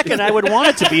 no, and second, I would want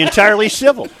it to be entirely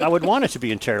civil. I would want it to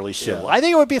be entirely civil. I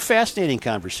think it would be a fascinating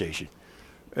conversation.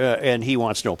 And he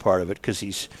wants no part of it because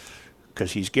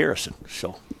he's Garrison.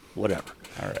 So, whatever.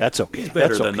 All right. That's okay. Better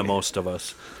That's than okay. the most of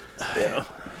us.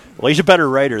 Well, he's a better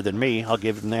writer than me. I'll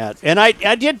give him that. And I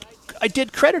did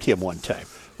credit him one time.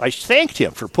 I thanked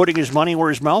him for putting his money where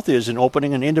his mouth is and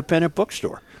opening an independent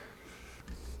bookstore.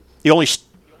 The only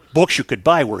books you could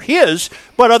buy were his,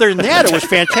 but other than that, it was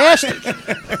fantastic.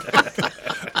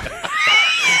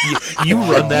 You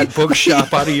run that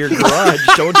bookshop out of your garage,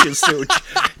 don't you, Such?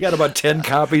 You got about 10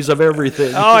 copies of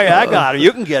everything. Oh, yeah, I got them.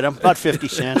 You can get them. About 50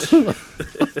 cents.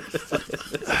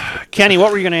 Kenny,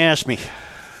 what were you going to ask me?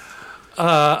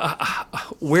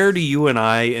 Where do you and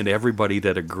I and everybody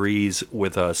that agrees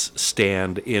with us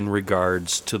stand in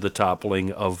regards to the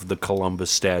toppling of the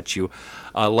Columbus statue?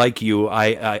 Like you,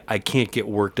 I can't get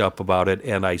worked up about it,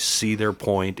 and I see their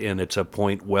point, and it's a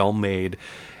point well made.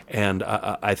 And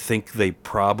I think they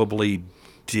probably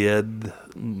did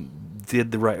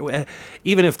the right.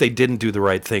 Even if they didn't do the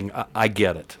right thing, I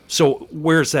get it. So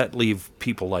where's that leave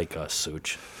people like us,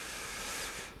 Such?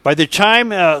 By the time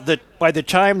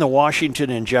the Washington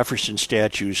and Jefferson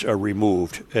statues are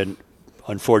removed, and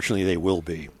unfortunately they will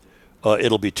be,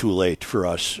 it'll be too late for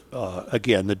us.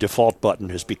 Again, the default button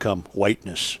has become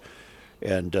whiteness,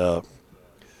 and the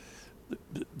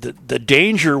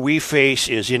danger we face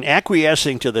is in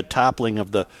acquiescing to the toppling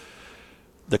of the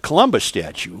Columbus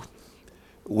statue.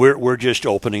 We're just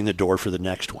opening the door for the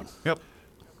next one. Yep.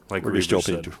 Like We're just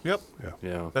Reaver opening said. the Yep.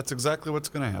 Yeah. That's exactly what's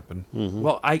going to happen.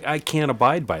 Well, I can't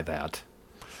abide by that.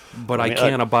 But I mean,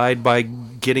 can't abide by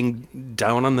getting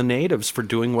down on the natives for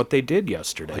doing what they did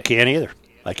yesterday. I can't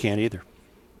either.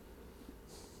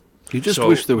 You just So-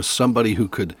 wish there was somebody who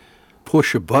could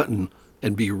push a button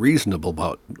and be reasonable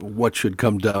about what should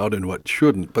come down and what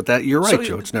shouldn't. But that you're right, So-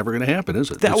 Joe. It's never going to happen, is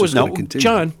it? That It's was just no, gonna continue.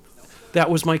 John. That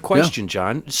was my question,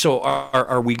 John. So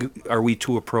are we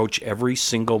to approach every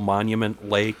single monument,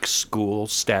 lake, school,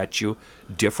 statue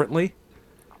differently?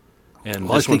 And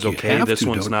Well, I this one's think you okay. have This to,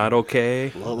 one's don't not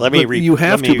okay. Well, let me But you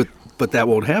have let me, to, but that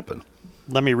won't happen.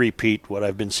 let me repeat what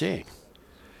I've been saying.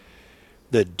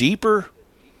 The deeper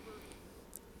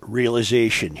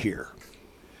realization here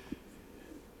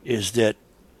is that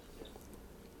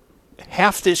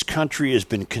half this country has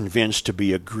been convinced to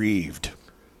be aggrieved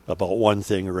about one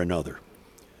thing or another.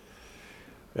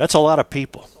 That's a lot of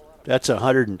people. That's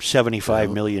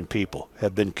 175 million people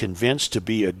have been convinced to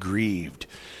be aggrieved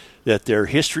that their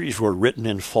histories were written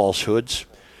in falsehoods,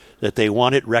 that they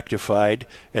want it rectified,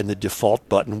 and the default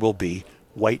button will be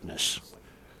whiteness.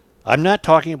 I'm not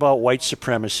talking about white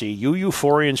supremacy. You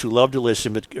euphorians who love to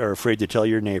listen but are afraid to tell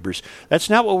your neighbors. That's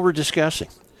not what we're discussing.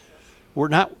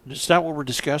 It's not what we're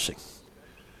discussing.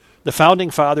 The founding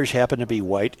fathers happen to be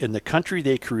white, and the country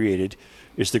they created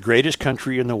is the greatest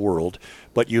country in the world,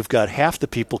 but you've got half the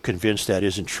people convinced that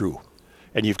isn't true.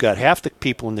 And you've got half the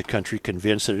people in the country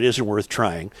convinced that it isn't worth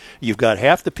trying. You've got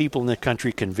half the people in the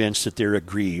country convinced that they're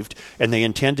aggrieved and they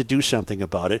intend to do something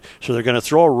about it. So they're going to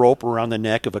throw a rope around the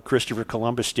neck of a Christopher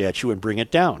Columbus statue and bring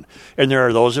it down. And there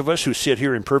are those of us who sit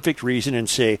here in perfect reason and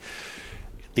say,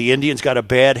 the Indians got a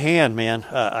bad hand, man.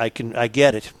 I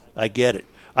get it. I get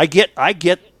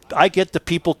the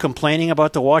people complaining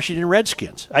about the Washington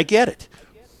Redskins. I get it.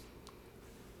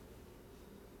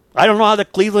 I don't know how the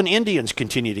Cleveland Indians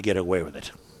continue to get away with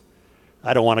it.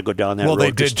 I don't want to go down that road. They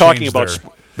did Just talking change about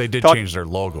they did talk- change their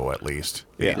logo at least.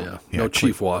 Yeah. No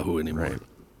Chief Wahoo anymore.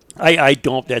 I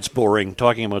don't. That's boring.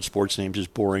 Talking about sports names is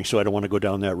boring, so I don't want to go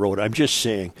down that road. I'm just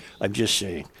saying.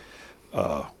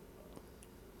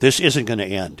 This isn't going to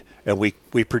end, and we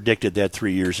predicted that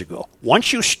 3 years ago.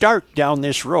 Once you start down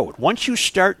this road, once you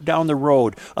start down the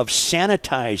road of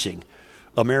sanitizing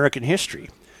American history,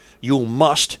 you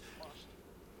must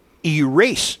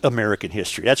erase American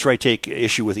history. That's where I take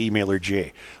issue with Emailer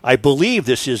J. I believe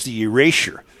this is the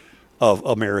erasure of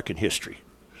American history,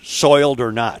 soiled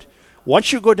or not.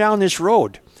 Once you go down this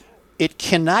road, it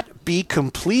cannot be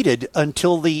completed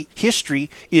until the history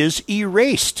is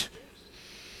erased.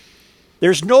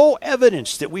 There's no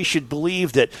evidence that we should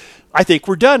believe that, I think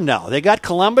we're done now. They got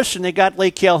Columbus and they got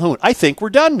Lake Calhoun. I think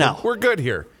we're done now. We're good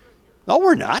here. No,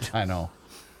 we're not. I know.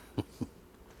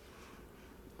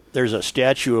 There's a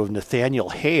statue of Nathaniel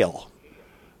Hale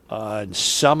on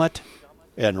Summit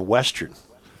and Western.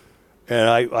 And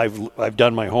I've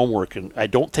done my homework, and I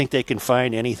don't think they can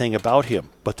find anything about him.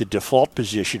 But the default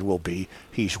position will be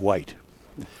he's white.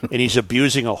 And he's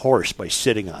abusing a horse by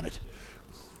sitting on it.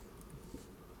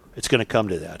 It's going to come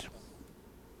to that.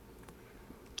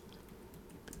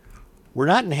 We're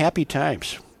not in happy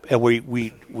times. And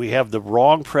we have the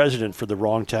wrong president for the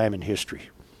wrong time in history.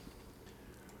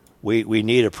 We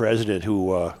need a president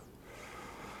who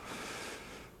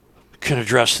can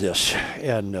address this.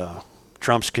 And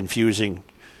Trump's confusing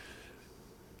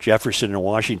Jefferson and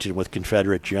Washington with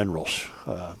Confederate generals.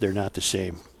 They're not the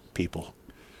same people.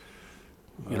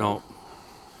 You know,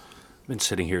 I've been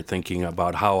sitting here thinking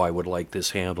about how I would like this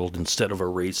handled instead of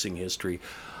erasing history.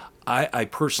 I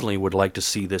personally would like to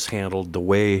see this handled the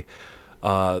way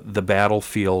the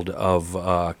battlefield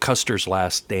of Custer's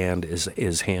Last Stand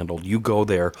is handled. You go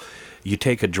there, you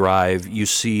take a drive, you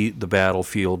see the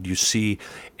battlefield, you see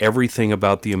everything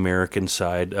about the American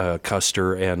side,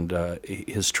 Custer and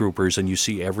his troopers, and you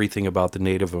see everything about the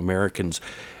Native Americans,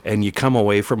 and you come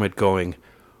away from it going,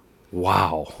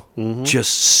 wow,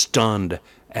 just stunned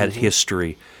at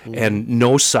history. And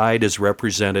no side is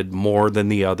represented more than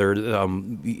the other.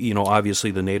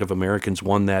 Obviously the Native Americans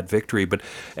won that victory, but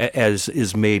as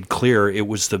is made clear, it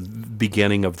was the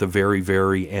beginning of the very,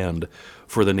 very end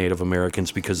for the Native Americans,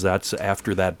 because that's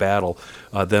after that battle.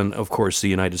 Then, of course, the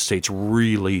United States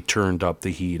really turned up the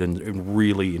heat and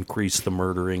really increased the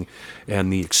murdering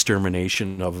and the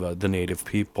extermination of the Native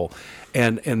people.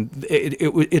 And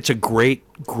it's a great,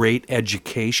 great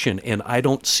education, and I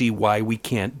don't see why we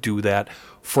can't do that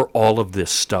for all of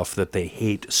this stuff that they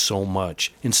hate so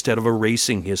much. Instead of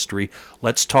erasing history,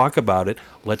 let's talk about it,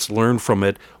 let's learn from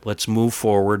it, let's move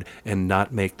forward and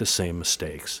not make the same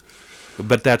mistakes.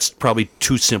 But that's probably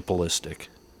too simplistic.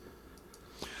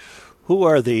 Who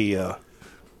are the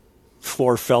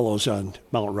four fellows on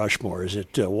Mount Rushmore? Is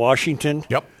it Washington?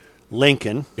 Yep.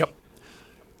 Lincoln?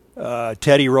 Yep.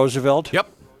 Teddy Roosevelt? Yep.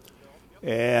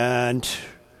 And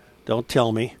don't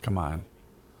tell me. Come on.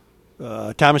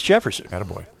 Thomas Jefferson.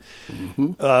 Attaboy.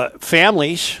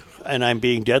 Families, and I'm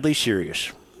being deadly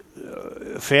serious,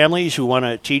 families who want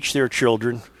to teach their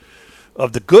children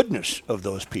of the goodness of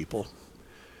those people,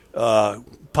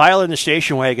 pile in the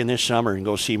station wagon this summer and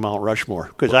go see Mount Rushmore,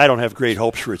 because I don't have great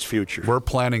hopes for its future. We're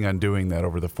planning on doing that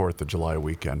over the 4th of July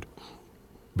weekend.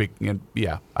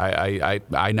 Yeah, I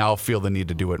now feel the need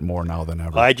to do it more now than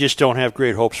ever. I just don't have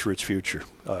great hopes for its future.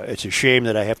 It's a shame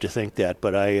that I have to think that,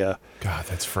 but God,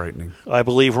 that's frightening. I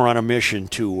believe we're on a mission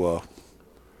to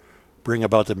bring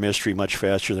about the mystery much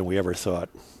faster than we ever thought.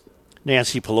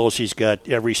 Nancy Pelosi's got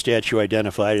every statue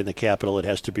identified in the Capitol that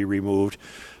has to be removed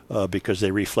because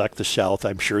they reflect the South.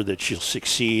 I'm sure that she'll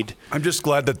succeed. I'm just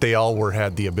glad that they all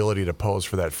had the ability to pose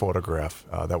for that photograph.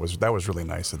 That was really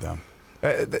nice of them.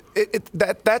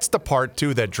 That's the part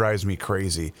too that drives me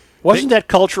crazy. Wasn't that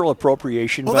cultural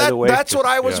appropriation, by the way? That's what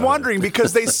I was wondering,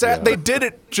 because they they did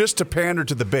it just to pander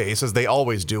to the base, as they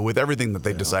always do with everything that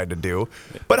they decide to do.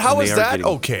 But how is that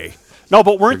okay? No,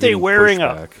 but weren't they getting wearing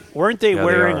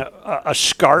pushback. a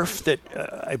scarf that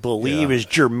I believe is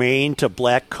germane to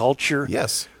black culture?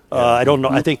 Yes. I don't know.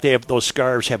 I think those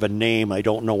scarves have a name. I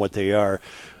don't know what they are.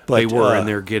 But, They were, and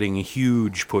they're getting a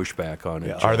huge pushback on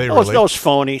it. Are they those really? those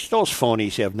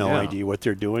phonies have no idea what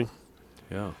they're doing.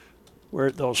 Yeah.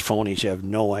 Those phonies have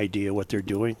no idea what they're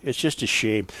doing. It's just a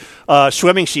shame.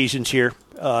 Swimming season's here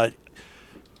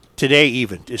today,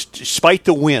 even despite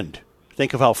the wind.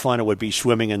 Think of how fun it would be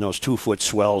swimming in those 2-foot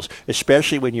swells,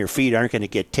 especially when your feet aren't going to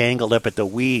get tangled up at the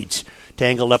weeds,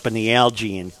 tangled up in the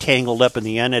algae, and tangled up in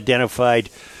the unidentified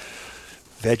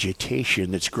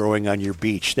vegetation that's growing on your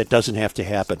beach. That doesn't have to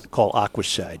happen. Call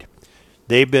Aquacide.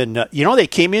 They've been, they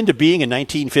came into being in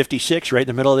 1956, right in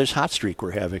the middle of this hot streak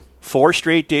we're having. 4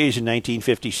 straight days in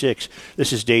 1956.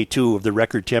 This is day 2 of the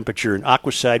record temperature, and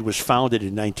Aquacide was founded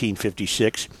in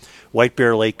 1956. White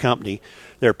Bear Lake Company.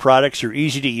 Their products are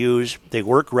easy to use. They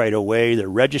work right away. They're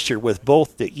registered with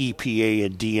both the EPA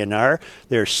and DNR.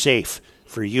 They're safe.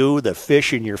 For you, the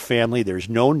fish, and your family, there's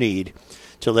no need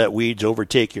to let weeds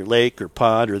overtake your lake or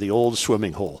pond or the old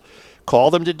swimming hole.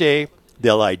 Call them today.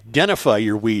 They'll identify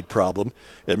your weed problem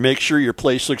and make sure your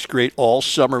place looks great all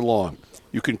summer long.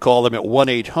 You can call them at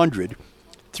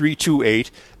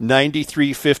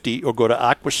 1-800-328-9350 or go to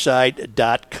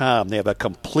aquacide.com. They have a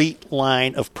complete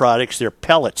line of products. They're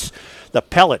pellets. The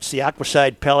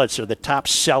Aquacide pellets, are the top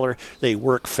seller. They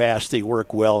work fast. They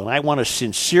work well. And I want to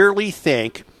sincerely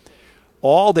thank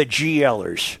all the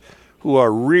GLers who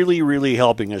are really, really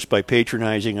helping us by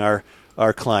patronizing our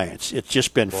clients. It's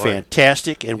just been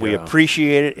fantastic, and we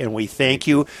appreciate it, and we thank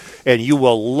you. And you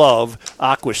will love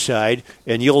Aquacide,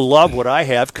 and you'll love what I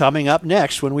have coming up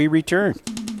next when we return.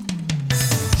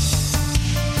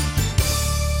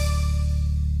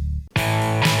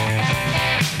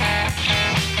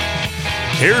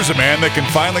 Here's a man that can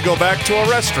finally go back to a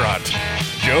restaurant,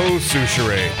 Joe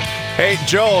Souchere. Hey,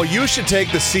 Joe, you should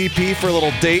take the CP for a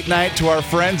little date night to our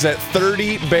friends at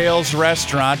 30 Bales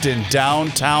Restaurant in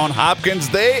downtown Hopkins.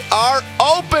 They are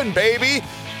open, baby.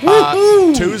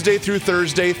 Tuesday through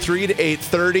Thursday, 3 to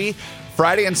 8:30.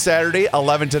 Friday and Saturday,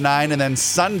 11 to 9, and then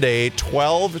Sunday,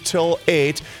 12 till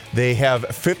 8. They have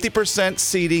 50%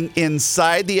 seating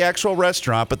inside the actual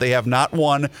restaurant, but they have not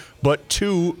one, but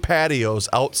 2 patios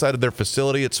outside of their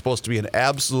facility. It's supposed to be an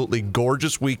absolutely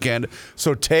gorgeous weekend.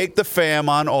 So take the fam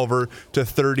on over to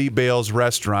 30 Bales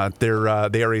Restaurant. They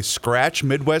are a scratch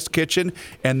Midwest kitchen,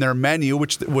 and their menu,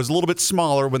 which was a little bit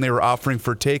smaller when they were offering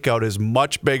for takeout, is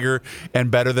much bigger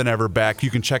and better than ever back. You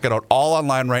can check it out all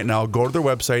online right now. Go to their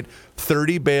website,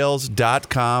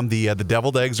 30bales.com. The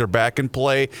deviled eggs are back in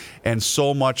play and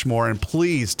so much more. And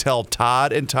please tell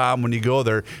Todd and Tom when you go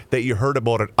there that you heard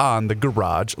about it on the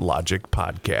Garage Logic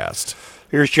podcast.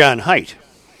 Here's John Height.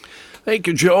 Thank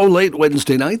you, Joe. Late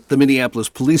Wednesday night, the Minneapolis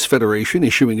Police Federation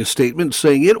issuing a statement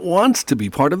saying it wants to be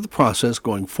part of the process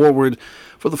going forward.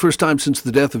 For the first time since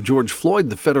the death of George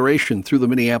Floyd, the Federation, through the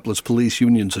Minneapolis Police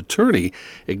Union's attorney,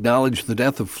 acknowledged the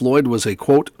death of Floyd was a,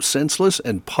 quote, senseless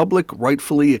and public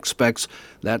rightfully expects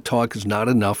that talk is not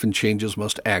enough and changes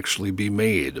must actually be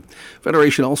made.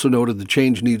 Federation also noted the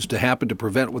change needs to happen to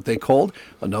prevent what they called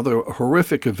another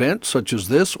horrific event such as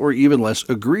this or even less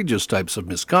egregious types of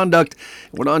misconduct.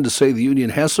 It went on to say the union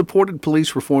has supported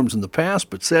police reforms in the past,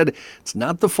 but said it's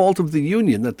not the fault of the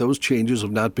union that those changes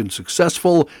have not been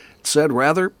successful. It said,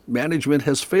 rather, management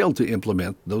has failed to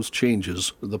implement those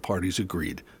changes the parties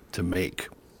agreed to make.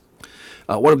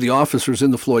 One of the officers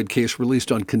in the Floyd case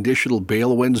released on conditional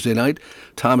bail Wednesday night.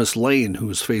 Thomas Lane, who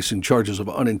is facing charges of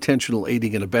unintentional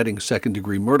aiding and abetting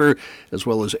second-degree murder, as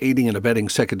well as aiding and abetting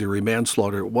secondary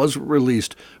manslaughter, was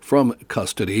released from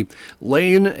custody.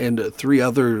 Lane and two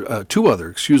other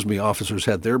officers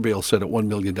had their bail set at $1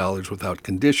 million without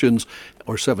conditions,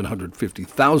 or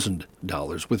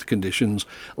 $750,000 with conditions.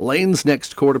 Lane's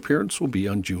next court appearance will be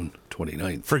on June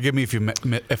 29th. Forgive me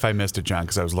if I missed it, John,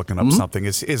 because I was looking up something.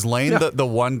 Is Lane the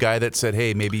one guy that said,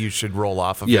 hey, maybe you should roll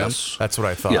off of him? That's what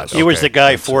I thought. Yes. He was the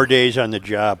guy 4 days on the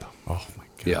job. Oh, my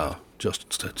God. Yeah,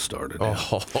 just started.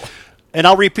 Oh. And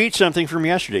I'll repeat something from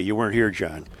yesterday. You weren't here,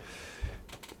 John.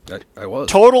 I was.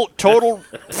 Total.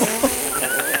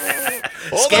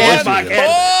 Scan bucket.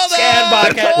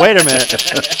 Wait a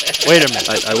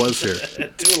minute. I was here.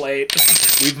 Too late.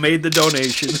 We've made the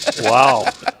donation. Wow.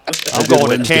 I'm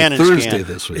going to Tan and Thursday Scan.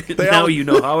 this week. Now you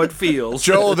know how it feels.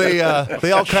 Joe, they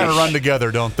all kind of run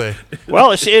together, don't they?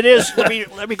 Well, it is.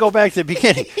 Let me go back to the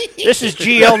beginning. This is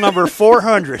GL number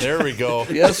 400. There we go.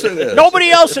 Yes, it is. Nobody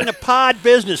else in the pod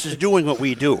business is doing what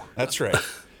we do. That's right.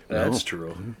 That's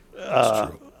true.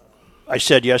 I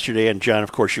said yesterday, and John,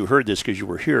 of course, you heard this because you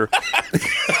were here,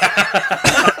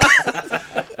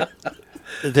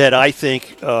 that I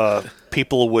think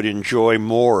people would enjoy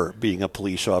more being a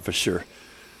police officer,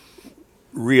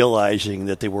 realizing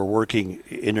that they were working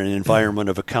in an environment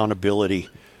of accountability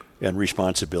and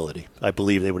responsibility. I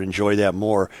believe they would enjoy that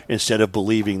more instead of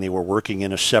believing they were working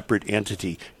in a separate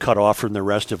entity cut off from the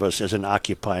rest of us as an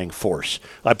occupying force.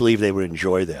 I believe they would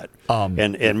enjoy that.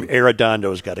 And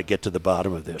Arredondo's got to get to the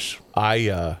bottom of this.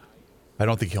 I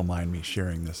don't think he'll mind me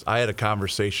sharing this. I had a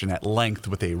conversation at length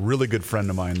with a really good friend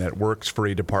of mine that works for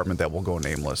a department that will go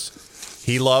nameless.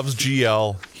 He loves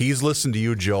GL. He's listened to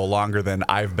you, Joe, longer than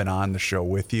I've been on the show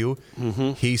with you.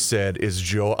 Mm-hmm. He said, is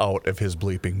Joe out of his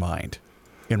bleeping mind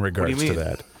in regards to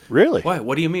that? Really? What?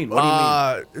 What do you mean? What do you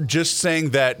mean? Just saying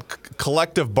that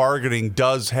collective bargaining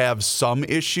does have some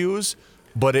issues,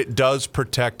 but it does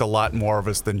protect a lot more of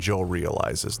us than Joe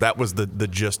realizes. That was the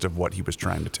gist of what he was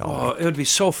trying to tell me. It would be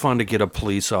so fun to get a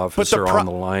police officer on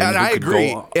the line. And who I could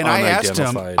agree. go And I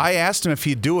unidentified. asked him if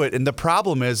he'd do it. And the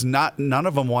problem is none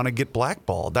of them want to get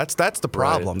blackballed. That's the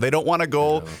problem. Right. They don't want to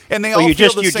go, and they all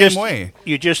feel the same way.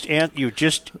 You just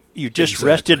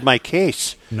rested my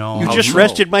case. No. You just no?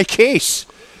 rested my case.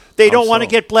 They don't want to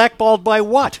get blackballed by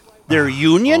what? Their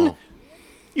union?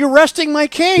 You're resting my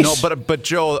case. No, but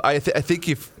Joe, I think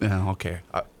you've okay.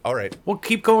 All right. Well,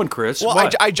 keep going, Chris. Well,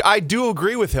 What? I do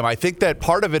agree with him. I think that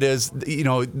part of it is,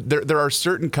 there are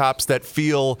certain cops that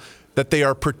feel that they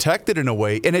are protected in a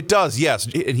way, and it does, yes.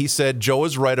 And he said Joe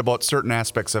is right about certain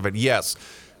aspects of it. Yes,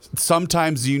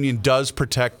 sometimes the union does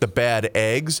protect the bad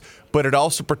eggs, but it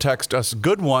also protects us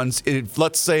good ones. If,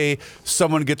 let's say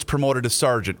someone gets promoted to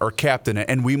sergeant or captain,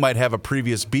 and we might have a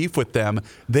previous beef with them,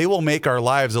 they will make our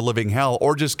lives a living hell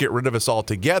or just get rid of us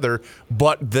altogether.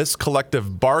 But this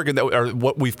collective bargain, or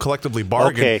what we've collectively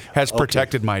bargained, has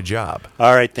protected my job.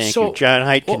 All right, thank you. John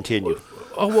Height, continue.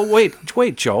 Oh, well,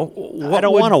 wait, Joe. I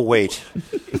don't want to wait.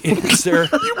 Is there?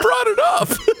 You brought it up.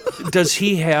 Does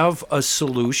he have a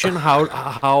solution?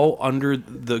 How under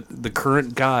the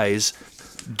current guys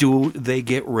do they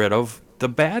get rid of the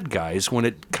bad guys when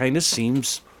it kind of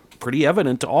seems pretty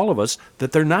evident to all of us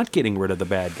that they're not getting rid of the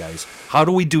bad guys? How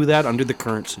do we do that under the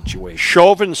current situation?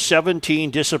 Chauvin's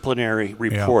 17 disciplinary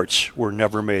reports were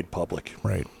never made public.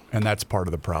 Right. And that's part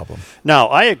of the problem. Now,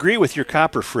 I agree with your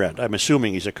copper friend. I'm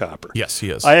assuming he's a copper. Yes, he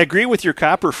is. I agree with your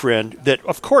copper friend that,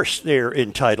 of course, they're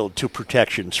entitled to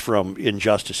protections from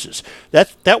injustices.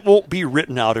 That won't be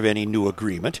written out of any new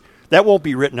agreement. That won't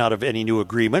be written out of any new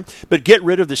agreement. But get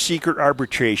rid of the secret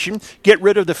arbitration. Get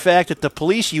rid of the fact that the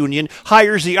police union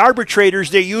hires the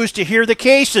arbitrators they use to hear the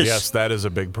cases. Yes, that is a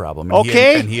big problem.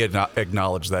 Okay. And he had not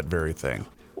acknowledged that very thing.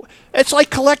 It's like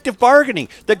collective bargaining.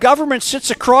 The government sits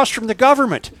across from the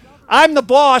government. I'm the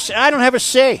boss, and I don't have a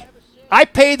say. I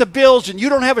pay the bills, and you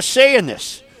don't have a say in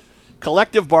this.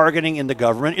 Collective bargaining in the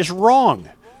government is wrong.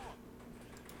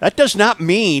 That does not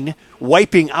mean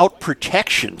wiping out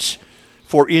protections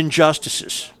for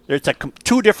injustices. There's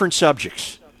two different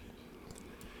subjects.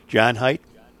 John Haidt?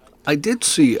 I did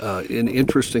see an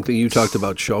interesting thing. You talked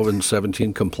about Chauvin's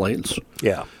 17 complaints.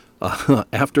 Yeah.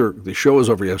 After the show was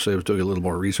over yesterday, I was doing a little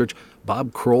more research.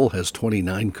 Bob Kroll has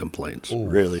 29 complaints.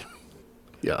 Really?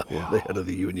 Yeah, the head of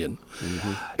the union.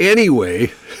 Mm-hmm.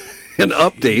 Anyway, an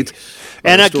update.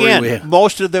 And again,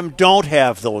 most of them don't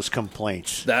have those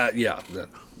complaints.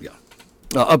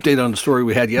 Update on the story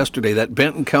we had yesterday. That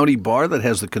Benton County bar that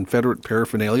has the Confederate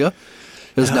paraphernalia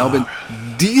has now been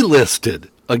delisted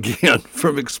again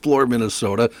from Explore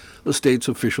Minnesota, the state's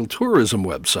official tourism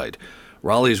website.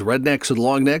 Raleigh's Rednecks and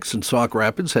Longnecks and Sauk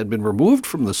Rapids had been removed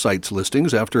from the site's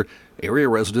listings after area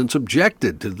residents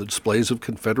objected to the displays of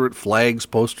Confederate flags,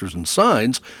 posters, and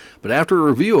signs. But after a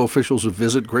review, officials of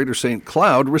Visit Greater St.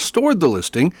 Cloud restored the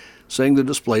listing, saying the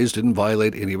displays didn't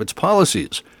violate any of its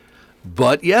policies.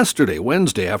 But yesterday,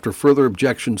 Wednesday, after further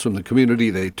objections from the community,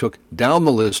 they took down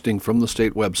the listing from the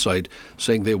state website,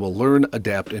 saying they will learn,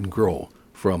 adapt, and grow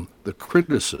from the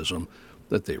criticism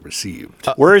that they received.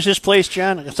 Where is this place,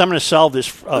 John? 'Cause I'm going to solve this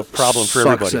problem for Sauk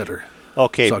everybody. Center.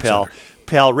 Okay, Sauk pal. Center.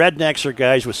 Pal, rednecks are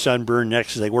guys with sunburned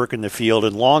necks as they work in the field,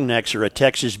 and long necks are a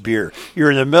Texas beer. You're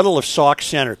in the middle of Sauk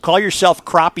Center. Call yourself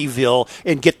Croppieville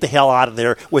and get the hell out of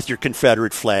there with your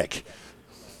Confederate flag.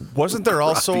 Wasn't there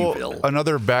also Croppieville.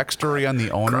 another backstory on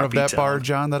the owner of that bar,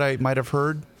 John, that I might have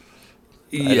heard?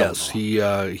 Yes, he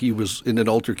was in an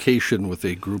altercation with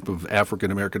a group of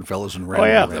African American fellows and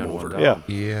ran them over. Yeah.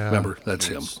 Remember, that's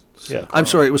him. Yeah. I'm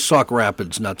sorry, it was Sauk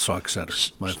Rapids, not Sauk Center.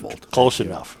 My fault. Close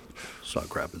enough.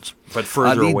 Sauk Rapids. But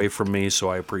further the- away from me, so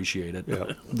I appreciate it.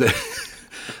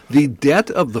 The debt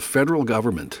of the federal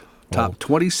government topped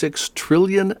 $26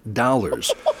 trillion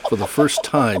for the first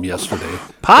time yesterday.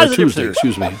 Positive Tuesday, there.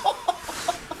 excuse me.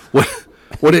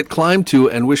 What it climbed to,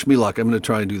 and wish me luck, I'm going to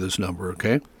try and do this number,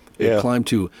 okay? It climbed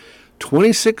to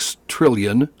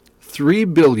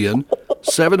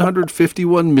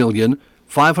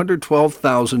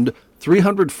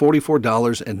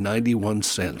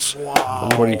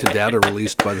according to data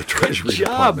released by the Treasury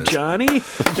Department. Johnny.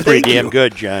 Pretty damn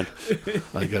good, John.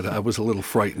 I was a little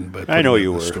frightened by I know putting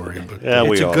you in the were. story, but Yeah,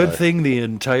 we It's a all good are. thing the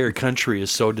entire country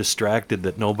is so distracted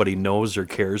that nobody knows or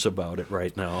cares about it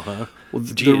right now, huh? well,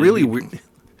 the really weird.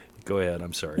 Go ahead.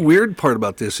 I'm sorry. Weird part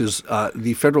about this is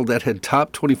the federal debt had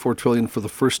topped $24 trillion for the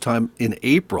first time in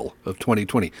April of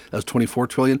 2020. That was $24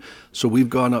 trillion. So we've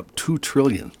gone up $2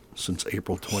 trillion since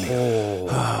April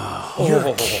 20th.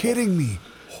 You're kidding me.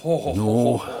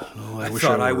 No, I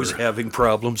thought I was having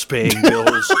problems paying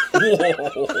bills.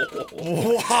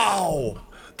 Wow.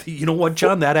 You know what,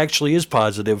 John? That actually is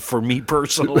positive for me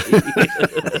personally.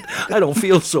 I don't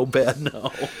feel so bad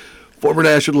now. Former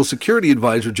National Security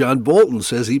Advisor John Bolton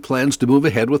says he plans to move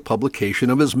ahead with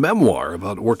publication of his memoir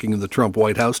about working in the Trump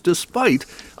White House, despite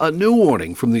a new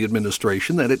warning from the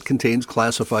administration that it contains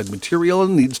classified material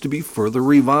and needs to be further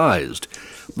revised.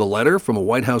 The letter from a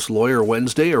White House lawyer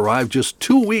Wednesday arrived just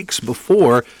 2 weeks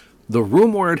before the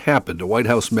room where it happened. A White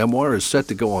House memoir is set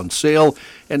to go on sale,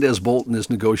 and as Bolton is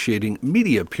negotiating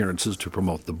media appearances to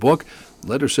promote the book, the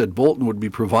letter said Bolton would be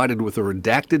provided with a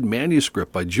redacted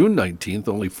manuscript by June 19th,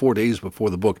 only 4 days before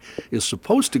the book is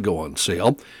supposed to go on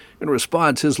sale. In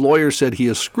response, his lawyer said he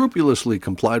has scrupulously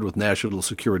complied with national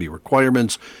security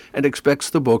requirements and expects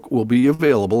the book will be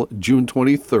available June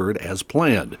 23rd as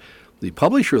planned. The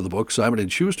publisher of the book, Simon &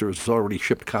 Schuster, has already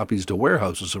shipped copies to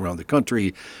warehouses around the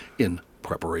country in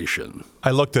preparation.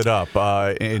 I looked it up.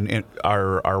 In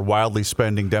our wildly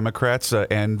spending Democrats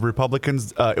and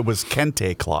Republicans, it was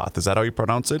kente cloth. Is that how you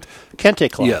pronounce it?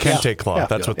 Kente cloth. Yes. Kente cloth. Yeah.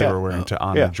 That's what they were wearing to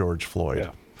honor Yeah. George Floyd.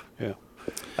 Yeah.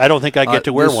 I don't think I get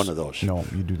to wear this- one of those. No,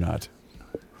 you do not.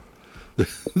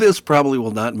 This probably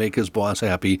will not make his boss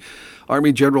happy.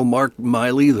 Army General Mark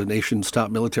Miley, the nation's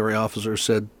top military officer,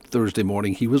 said Thursday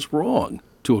morning he was wrong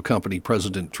to accompany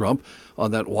President Trump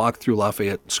on that walk through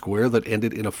Lafayette Square that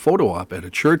ended in a photo op at a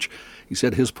church. He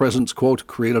said his presence, quote,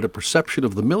 created a perception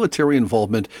of the military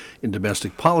involvement in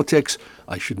domestic politics.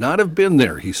 I should not have been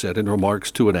there, he said in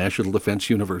remarks to a National Defense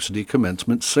University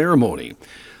commencement ceremony.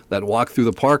 That walk through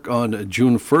the park on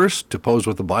June 1st to pose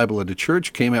with the Bible at a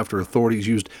church came after authorities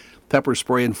used pepper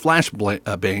spray and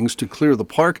flashbangs to clear the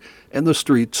park and the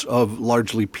streets of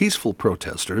largely peaceful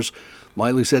protesters.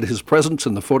 Miley said his presence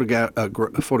in the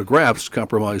photographs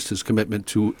compromised his commitment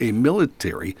to a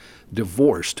military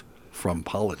divorced from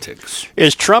politics.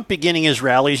 Is Trump beginning his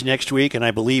rallies next week? And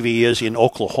I believe he is in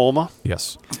Oklahoma.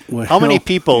 Yes. Well, How many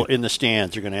people in the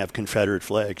stands are going to have Confederate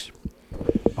flags?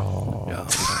 Yeah.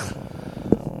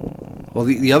 Well,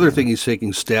 the other thing he's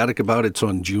taking static about, it's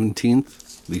on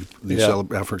Juneteenth, the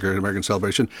African-American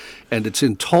celebration, and it's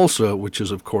in Tulsa, which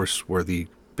is, of course, where the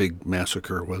big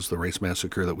massacre was, the race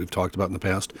massacre that we've talked about in the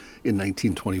past, in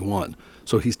 1921.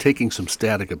 So he's taking some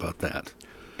static about that.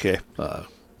 Okay.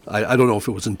 I don't know if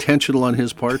it was intentional on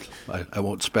his part. I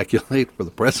won't speculate for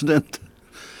the president.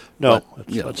 No, But,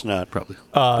 it's not. Probably.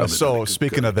 So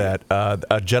speaking of that,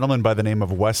 a gentleman by the name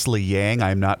of Wesley Yang,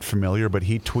 I'm not familiar, but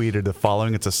he tweeted the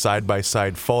following. It's a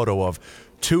side-by-side photo of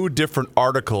two different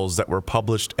articles that were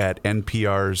published at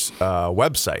NPR's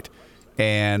website.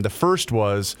 And the first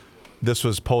was, this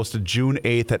was posted June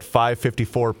 8th at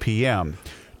 5:54 p.m.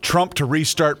 Trump to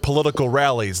restart political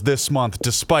rallies this month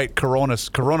despite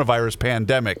coronavirus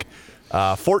pandemic.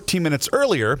 14 minutes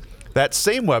earlier, that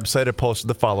same website had posted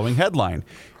the following headline.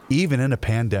 Even in a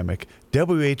pandemic,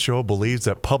 WHO believes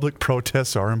that public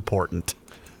protests are important.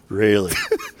 Really?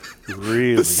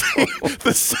 Really?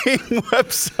 The same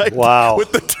website. Wow.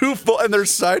 With the two and they're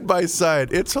side by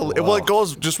side. It's well, it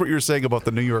goes just what you were saying about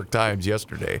the New York Times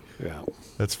yesterday. Yeah.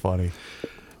 That's funny.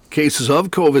 Cases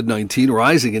of COVID-19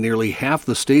 rising in nearly half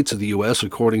the states of the U.S.,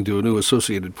 according to a new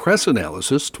Associated Press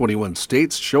analysis, 21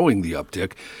 states showing the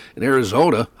uptick. In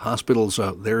Arizona, hospitals,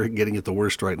 they're getting it the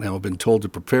worst right now, have been told to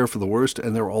prepare for the worst,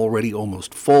 and they're already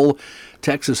almost full.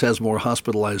 Texas has more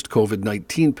hospitalized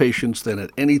COVID-19 patients than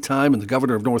at any time, and the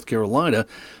governor of North Carolina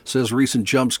says recent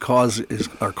jumps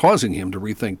are causing him to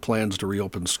rethink plans to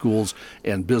reopen schools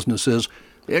and businesses.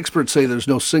 The experts say there's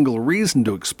no single reason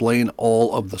to explain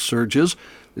all of the surges.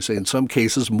 They say in some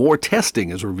cases, more testing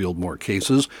has revealed more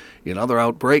cases. In other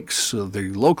outbreaks,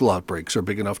 the local outbreaks are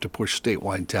big enough to push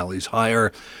statewide tallies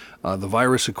higher. The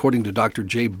virus, according to Dr.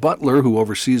 Jay Butler, who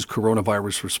oversees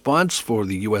coronavirus response for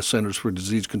the U.S. Centers for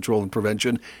Disease Control and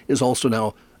Prevention, is also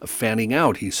now fanning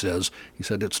out, he says. He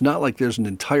said it's not like there's an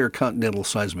entire continental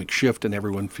seismic shift and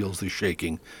everyone feels the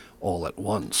shaking all at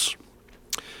once.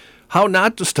 How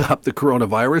not to stop the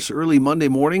coronavirus. Early Monday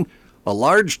morning, a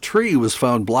large tree was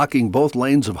found blocking both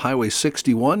lanes of Highway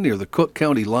 61 near the Cook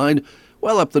County line,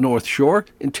 well up the North Shore,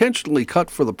 intentionally cut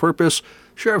for the purpose.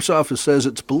 Sheriff's Office says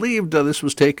it's believed this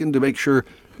was taken to make sure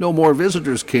no more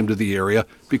visitors came to the area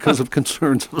because of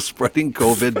concerns of spreading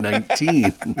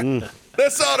COVID-19.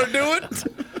 This ought to do it.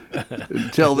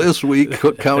 Until this week,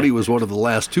 Cook County was one of the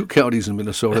last two counties in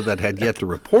Minnesota that had yet to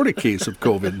report a case of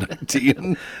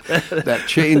COVID-19. That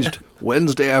changed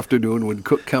Wednesday afternoon when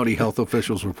Cook County health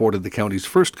officials reported the county's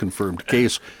first confirmed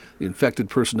case. The infected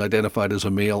person identified as a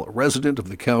male resident of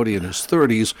the county in his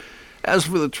 30s. As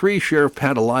for the tree, Sheriff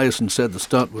Pat Eliason said the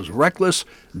stunt was reckless,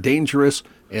 dangerous,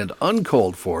 and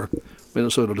uncalled for.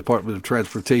 Minnesota Department of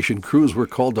Transportation crews were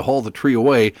called to haul the tree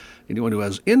away. Anyone who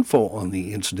has info on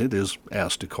the incident is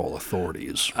asked to call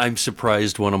authorities. I'm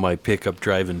surprised one of my pickup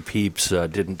driving peeps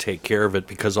didn't take care of it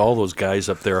because all those guys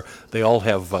up there, they all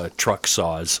have truck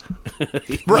saws.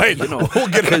 Right. You know,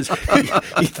 because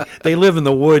they live in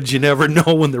the woods. You never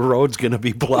know when the road's going to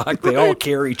be blocked. They all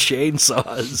carry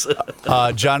chainsaws.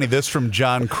 Johnny, this from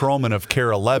John Croman of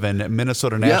Care 11.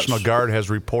 Minnesota National Guard has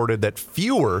reported that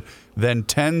fewer than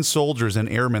 10 soldiers and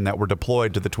airmen that were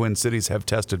deployed to the Twin Cities have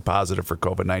tested positive for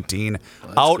COVID-19.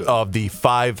 Out of the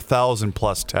 5,000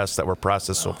 plus tests that were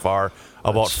processed so far,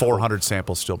 about 400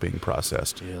 samples still being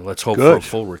processed. Yeah, let's hope for a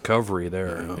full recovery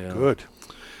there. Yeah. Good.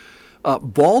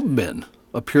 Bald men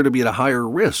appear to be at a higher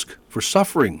risk for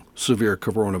suffering severe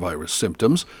coronavirus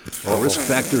symptoms. A risk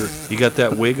factor. You got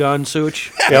that wig on,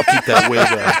 Such? Yep. Keep that wig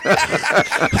on.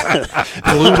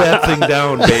 Glue that thing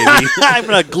down, baby. I'm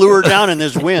going to glue her down in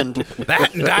this wind.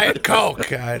 That and Diet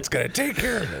Coke, it's going to take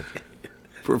care of it.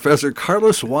 Professor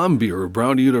Carlos Wambier of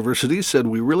Brown University said,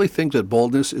 "We really think that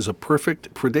baldness is a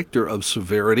perfect predictor of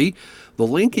severity. The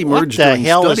link emerged during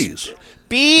studies."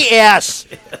 BS.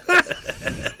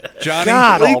 Johnny,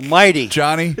 God almighty.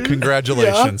 Johnny,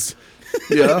 congratulations.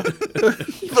 Yeah.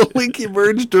 The link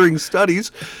emerged during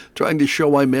studies trying to show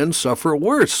why men suffer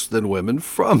worse than women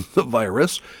from the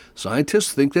virus.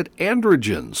 Scientists think that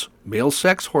androgens, male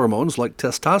sex hormones like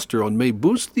testosterone, may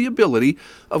boost the ability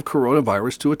of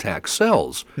coronavirus to attack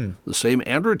cells. The same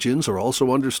androgens are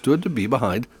also understood to be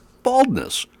behind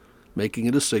baldness, making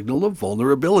it a signal of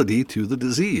vulnerability to the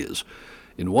disease.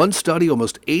 In one study,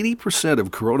 almost 80%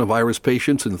 of coronavirus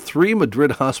patients in 3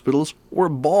 Madrid hospitals were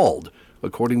bald,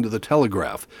 according to the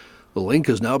Telegraph. The link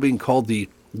is now being called the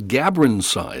Gabrin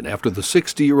sign after the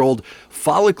 60-year-old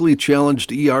follically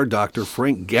challenged ER doctor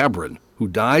Frank Gabrin, who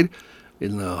died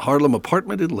in a Harlem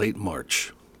apartment in late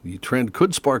March. The trend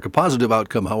could spark a positive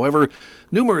outcome. However,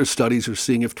 numerous studies are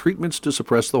seeing if treatments to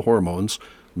suppress the hormones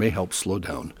may help slow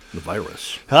down the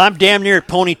virus. I'm damn near at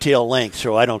ponytail length,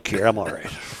 so I don't care. I'm all right.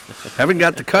 Haven't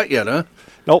got the cut yet, huh?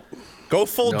 Nope. Go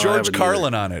full No, I George haven't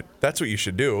Carlin on it. That's what you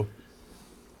should do.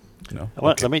 No.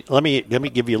 Let me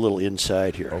give you a little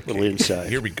insight here. Okay. Little insight.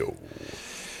 Here we go.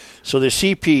 So the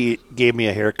CP gave me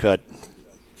a haircut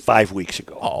 5 weeks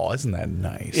ago, Oh, isn't that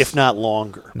nice? if not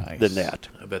longer Nice. than that.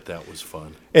 I bet that was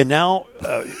fun. And now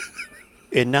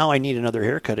I need another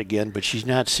haircut again, but she's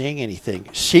not saying anything.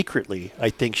 Secretly, I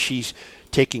think she's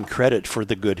taking credit for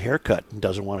the good haircut and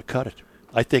doesn't want to cut it.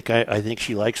 I think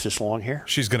she likes this long hair.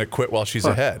 She's going to quit while she's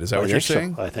ahead. Is that I what you're think so.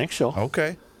 saying? I think so.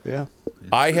 Okay. Yeah.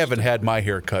 I haven't had my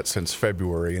hair cut since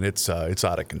February, and it's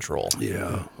out of control.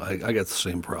 Yeah, I got the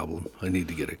same problem. I need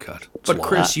to get it cut. It's But long.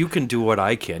 Chris, you can do what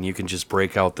I can. You can just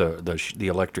break out the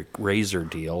electric razor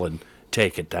deal and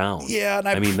take it down. Yeah, and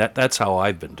I mean that's how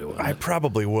I've been doing I it.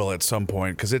 probably will at some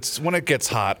point because it's when it gets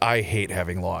hot. I hate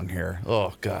having long hair.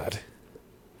 Oh God.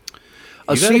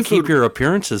 A You got to keep seafood- your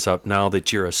appearances up now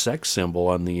that you're a sex symbol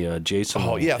on the Jason.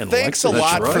 Oh yeah. and Thanks a Alexis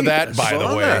lot show. for that. I By saw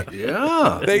the way. that.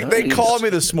 Yeah. They nice. called me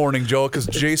this morning, Joe, because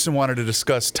Jason wanted to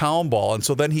discuss town ball, and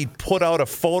so then he put out a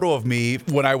photo of me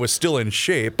when I was still in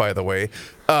shape, by the way,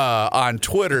 on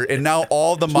Twitter, and now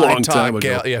all the a My long Talk time ago.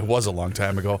 gals, yeah, it was a long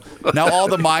time ago. Now all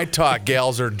the My Talk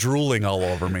gals are drooling all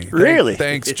over me. Really?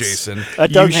 Thanks, Jason.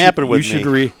 That doesn't You should- happen with you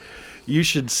me. should you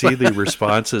should see the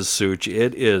responses, Such.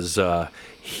 It is.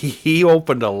 He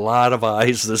opened a lot of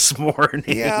eyes this morning.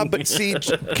 Yeah, but see,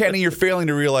 Kenny, you're failing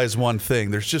to realize one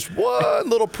thing. There's just one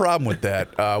little problem with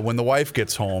that. When the wife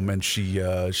gets home and she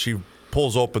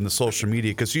pulls open the social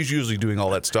media, because she's usually doing all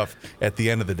that stuff at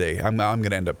the end of the day. I'm going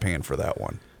to end up paying for that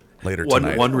one later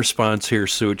tonight. One response here,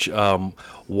 Such.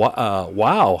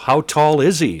 Wow, how tall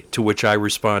is he? To which I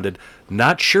responded,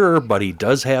 not sure, but he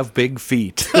does have big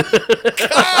feet.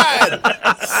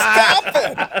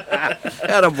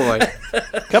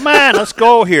 Attaboy. Come on, let's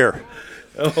go here.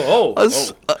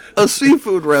 A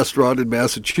seafood restaurant in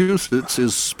Massachusetts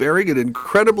is sparing an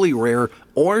incredibly rare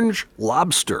orange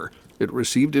lobster it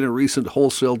received in a recent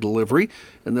wholesale delivery,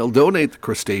 and they'll donate the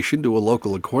crustacean to a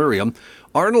local aquarium.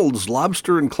 Arnold's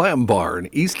Lobster and Clam Bar in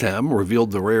Eastham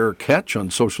revealed the rare catch on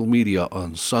social media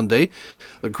on Sunday.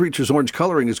 The creature's orange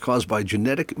coloring is caused by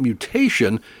genetic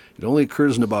mutation. It only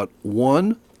occurs in about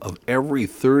 1 of every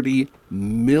 30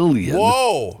 million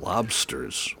Whoa!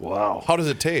 lobsters. Wow. How does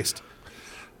it taste?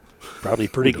 Probably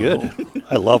pretty good.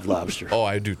 I love lobster. Oh,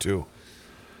 I do too.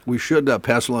 We should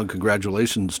pass along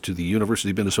congratulations to the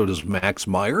University of Minnesota's Max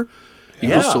Meyer. He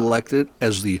Yeah. was selected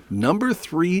as the number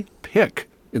 3 pick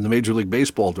in the Major League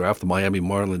Baseball draft, the Miami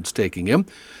Marlins taking him.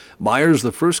 Meyer's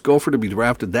the first Gopher to be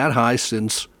drafted that high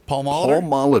since Paul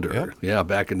Molitor? Yep. Yeah,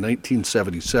 back in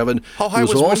 1977. How He high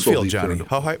was also Winfield, the Johnny? third-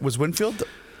 How high was Winfield?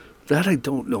 That I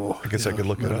don't know. I guess I could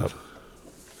look it up.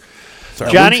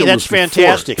 Johnny, Winfield that's was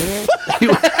before. fantastic.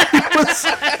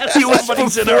 He was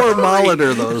before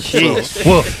Molitor, though. So. Jeez.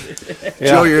 Whoa.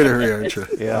 Joe, you're in a hurry, aren't you?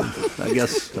 Yeah. I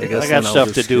guess. I then got I'll stuff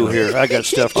to just, do here. I got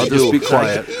stuff to I'll just do. be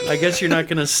quiet. I guess you're not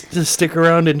going to stick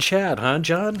around and chat, huh,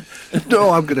 John?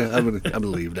 No, I'm gonna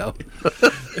leave now.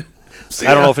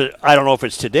 I don't know if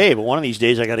it's today, but one of these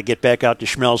days I got to get back out to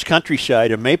Schmelz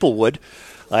Countryside in Maplewood.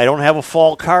 I don't have a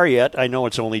fall car yet. I know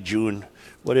it's only June.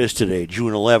 What is today?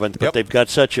 June 11th. But Yep. they've got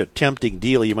such a tempting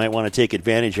deal. You might want to take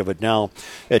advantage of it now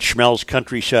at Schmelz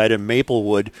Countryside in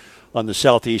Maplewood on the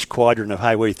southeast quadrant of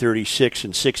Highway 36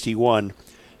 and 61.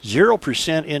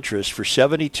 0% interest for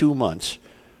 72 months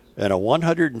and a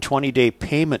 120-day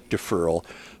payment deferral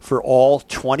for all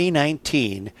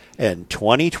 2019 and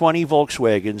 2020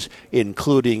 Volkswagens,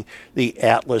 including the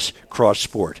Atlas Cross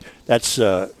Sport. That's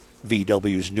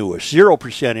VW's newest.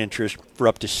 0% interest for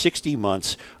up to 60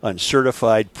 months on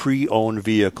certified pre-owned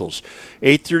vehicles.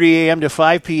 8:30 a.m. to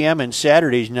 5 p.m. and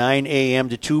Saturdays 9 a.m.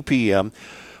 to 2 p.m.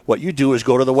 What you do is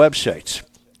go to the websites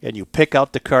and you pick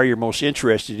out the car you're most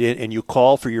interested in and you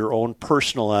call for your own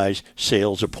personalized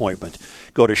sales appointment.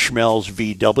 Go to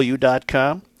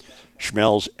schmelzvw.com,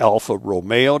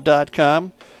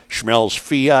 schmelzalfaromeo.com,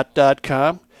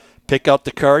 schmelzfiat.com. Pick out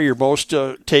the car you're most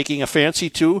taking a fancy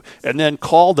to, and then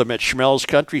call them at Schmelz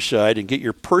Countryside and get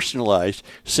your personalized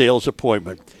sales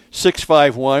appointment.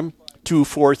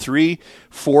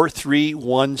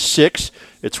 651-243-4316.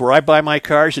 It's where I buy my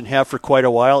cars and have for quite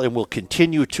a while, and will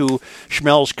continue to.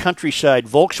 Schmelz Countryside,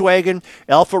 Volkswagen,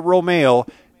 Alfa Romeo,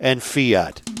 and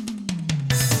Fiat.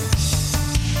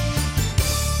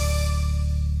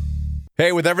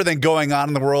 Hey, with everything going on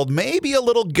in the world, maybe a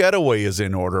little getaway is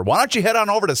in order. Why don't you head on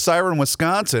over to Siren,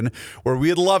 Wisconsin, where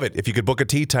we'd love it if you could book a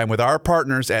tee time with our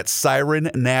partners at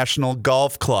Siren National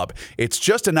Golf Club. It's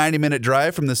just a 90-minute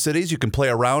drive from the cities. You can play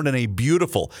around in a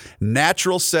beautiful,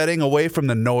 natural setting away from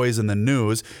the noise and the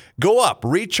news. Go up,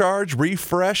 recharge,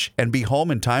 refresh, and be home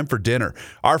in time for dinner.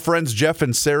 Our friends Jeff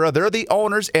and Sarah, they're the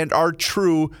owners and are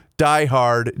true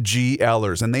diehard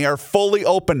GLers, and they are fully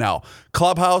open now.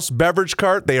 Clubhouse, beverage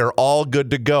cart, they are all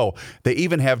good to go. They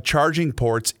even have charging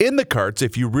ports in the carts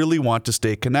if you really want to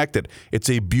stay connected. It's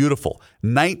a beautiful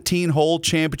 19-hole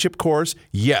championship course.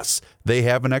 Yes, they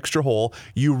have an extra hole.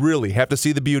 You really have to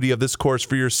see the beauty of this course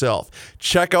for yourself.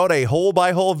 Check out a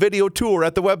hole-by-hole video tour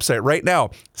at the website right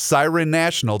now,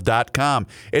 sirennational.com.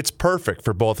 It's perfect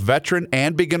for both veteran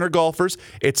and beginner golfers.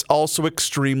 It's also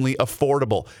extremely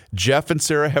affordable. Jeff and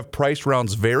Sarah have priced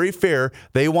rounds very fair.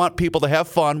 They want people to have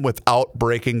fun without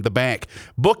breaking the bank.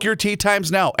 Book your tee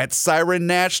times now at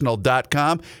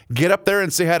sirennational.com. Get up there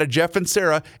and say hi to Jeff and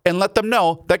Sarah and let them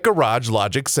know that Garage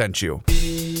Logic sent you.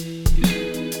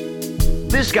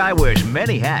 This guy wears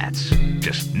many hats,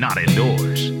 just not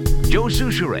indoors. Joe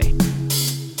Souchere.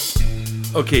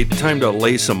 Okay, time to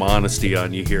lay some honesty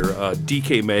on you here.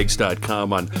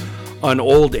 DKMags.com on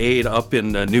Old Aid up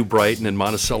in New Brighton and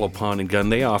Monticello Pawn and Gun.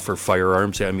 They offer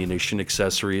firearms, ammunition,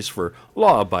 accessories for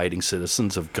law-abiding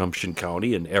citizens of Gumption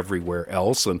County and everywhere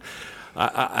else. And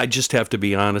I just have to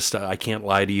be honest. I can't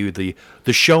lie to you. The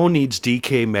show needs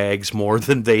DK Mags more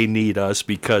than they need us,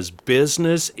 because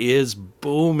business is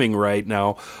booming right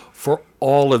now for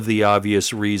all of the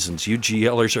obvious reasons. You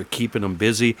GLers are keeping them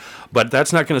busy, but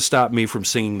that's not going to stop me from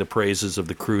singing the praises of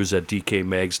the crews at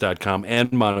DKMags.com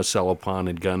and Monticello Pawn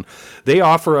and Gun. They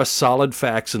offer us solid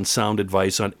facts and sound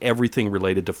advice on everything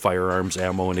related to firearms,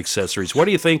 ammo, and accessories. What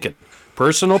are you thinking?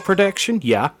 Personal protection?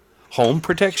 Yeah. Home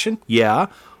protection? Yeah.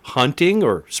 Hunting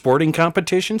or sporting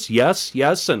competitions? Yes,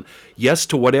 and yes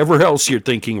to whatever else you're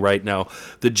thinking right now.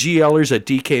 The GLers at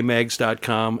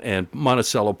DKMags.com and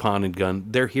Monticello Pawn and Gun,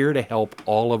 they're here to help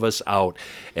all of us out.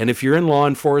 And if you're in law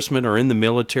enforcement or in the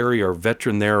military or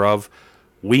veteran thereof,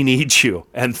 we need you,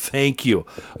 and thank you.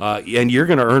 And you're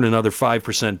going to earn another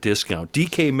 5% discount.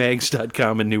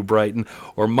 DKMags.com in New Brighton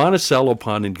or Monticello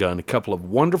Pawn and Gun, a couple of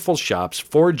wonderful shops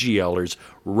for GLers,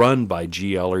 run by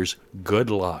GLers.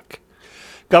 Good luck.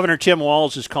 Governor Tim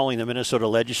Walz is calling the Minnesota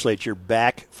legislature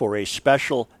back for a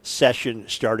special session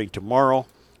starting tomorrow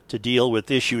to deal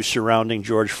with issues surrounding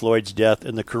George Floyd's death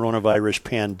and the coronavirus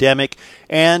pandemic.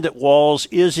 And Walz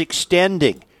is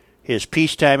extending his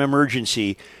peacetime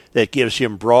emergency that gives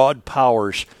him broad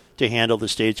powers to handle the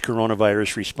state's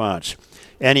coronavirus response.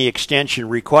 Any extension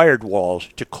required Walz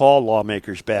to call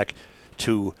lawmakers back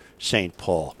to St.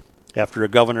 Paul. After a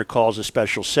governor calls a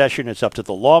special session, it's up to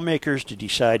the lawmakers to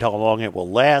decide how long it will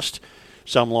last.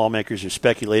 Some lawmakers have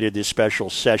speculated this special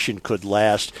session could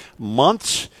last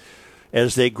months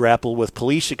as they grapple with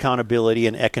police accountability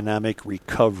and economic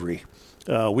recovery.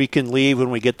 We can leave when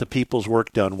we get the people's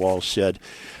work done, Walz said.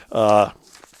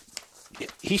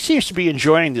 He seems to be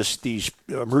enjoying these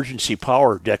emergency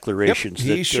power declarations.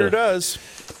 Yep, he sure does.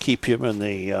 Keep him in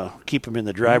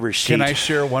the driver's seat. Can I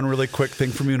share one really quick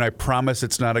thing from you? And I promise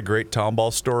it's not a great town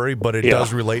ball story, but it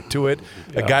does relate to it.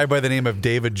 A guy by the name of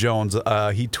David Jones,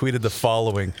 he tweeted the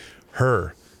following: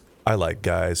 I like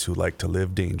guys who like to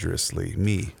live dangerously.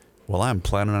 Me, well, I'm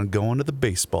planning on going to the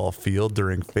baseball field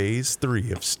during Phase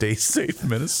 3 of Stay Safe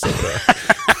Minnesota.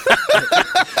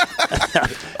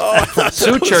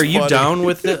 Such, are you down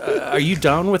with it? Are you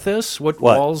down with this? What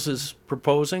Walz is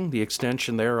proposing, the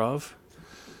extension thereof?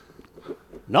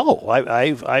 No,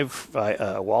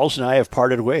 Walz and I have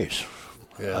parted ways.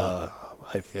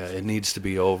 It needs to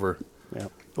be over. Yeah.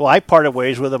 Well, I parted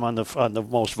ways with him on the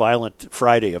most violent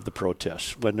Friday of the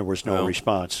protests when there was no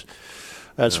response.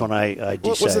 That's when I decided.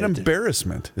 Well, it was an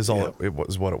embarrassment, is all it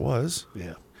was. What it was.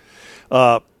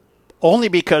 Yeah. Only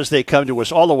because they come to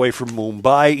us all the way from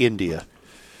Mumbai, India.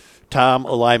 Tom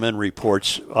Lyman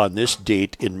reports on this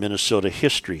date in Minnesota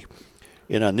history.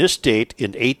 And on this date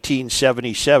in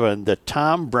 1877, the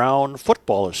Tom Brown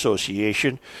Football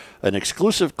Association, an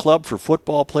exclusive club for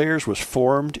football players, was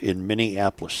formed in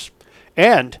Minneapolis.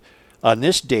 And on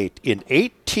this date in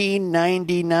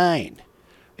 1899,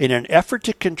 in an effort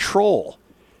to control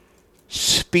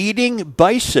speeding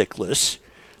bicyclists,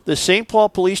 the St. Paul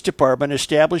Police Department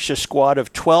established a squad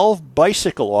of 12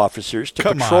 bicycle officers to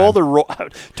patrol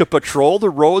the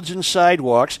roads and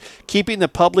sidewalks, keeping the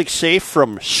public safe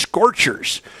from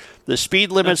scorchers. The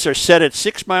speed limits are set at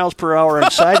 6 miles per hour on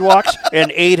sidewalks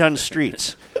and 8 on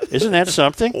streets. Isn't that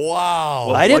something? Wow.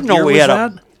 Well, I didn't know year we was had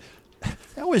that?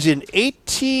 That was in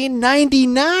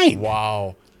 1899.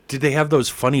 Wow. Did they have those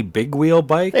funny big wheel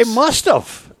bikes? They must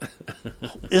have.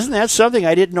 Isn't that something?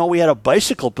 I didn't know we had a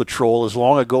bicycle patrol as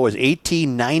long ago as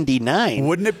 1899.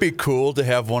 Wouldn't it be cool to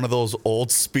have one of those old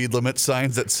speed limit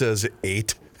signs that says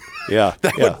 8? Yeah,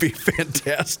 That would be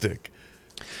fantastic.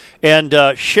 And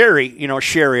Sherry,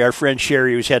 our friend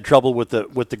Sherry, who's had trouble with the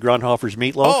Grunhofer's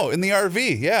meatloaf. Oh, in the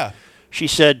RV, yeah. She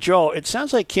said, "Joe, it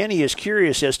sounds like Kenny is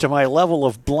curious as to my level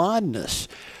of blondness."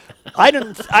 I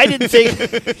didn't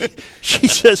think. She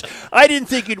says, "I didn't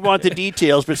think you'd want the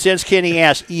details, but since Kenny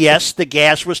asked, yes, the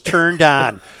gas was turned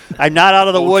on. I'm not out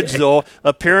of the woods though.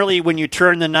 Apparently, when you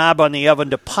turn the knob on the oven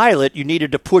to pilot, you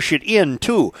needed to push it in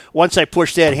too. Once I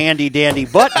pushed that handy dandy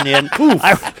button in,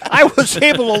 I was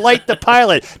able to light the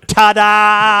pilot.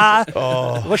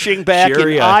 Ta-da! Pushing back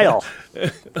Sherry, an aisle."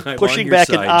 I'm Pushing on your back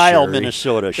an side, aisle, Sherry.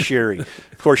 Minnesota, Sherry.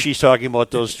 Of course, she's talking about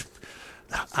those.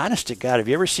 Honest to God, have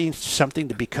you ever seen something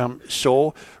to become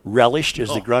so relished as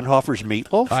the Grunhofer's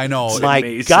meatloaf? I know. My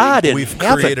amazing. God, in We've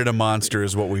heaven. created a monster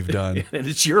is what we've done. And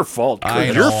it's your fault, Chris. I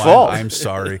know, your fault. I'm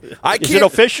sorry. Is it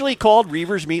officially called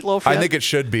Reaver's Meatloaf I yet? think it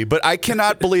should be, but I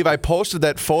cannot believe I posted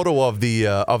that photo of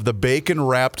the bacon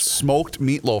wrapped smoked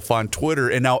meatloaf on Twitter,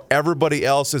 and now everybody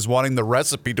else is wanting the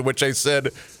recipe. To which I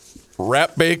said,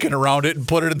 wrap bacon around it and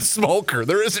put it in the smoker.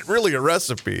 There isn't really a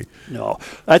recipe. No.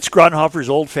 That's Grunhofer's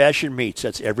old-fashioned meats.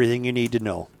 That's everything you need to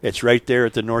know. It's right there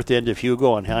at the north end of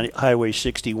Hugo on Highway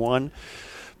 61.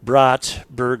 Brats,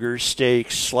 burgers,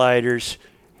 steaks, sliders,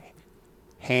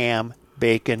 ham,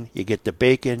 bacon. You get the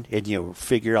bacon, and you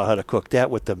figure out how to cook that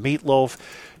with the meatloaf.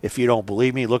 If you don't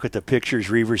believe me, look at the pictures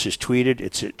Reavers has tweeted.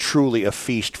 It's truly a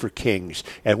feast for kings.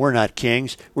 And we're not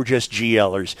kings. We're just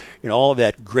GLers. And all of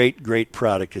that great, great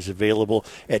product is available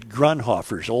at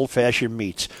Grunhofer's Old-Fashioned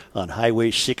Meats on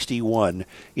Highway 61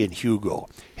 in Hugo.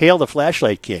 Hail the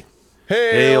Flashlight King.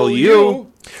 Hail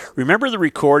you. Remember the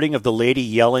recording of the lady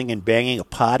yelling and banging a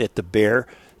pot at the bear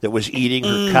that was eating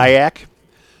her kayak?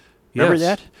 Remember Yes.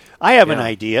 that? I have an Yeah.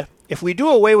 idea. If we do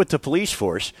away with the police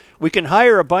force, we can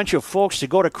hire a bunch of folks to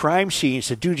go to crime scenes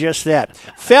to do just that.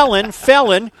 Felon,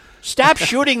 stop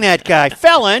shooting that guy.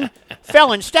 Felon,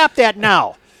 stop that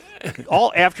now.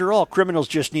 After all, criminals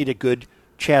just need a good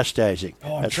chastising.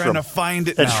 Oh, I'm trying to find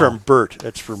it That's now. from Bert.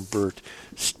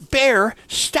 Bear,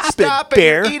 stop it, Bear.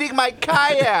 Bear. You're eating my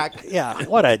kayak. Yeah,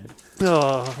 what a...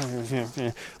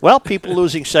 Well, people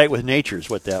losing sight with nature is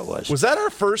what that was. Was that our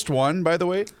first one, by the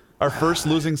way? Our first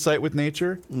losing sight with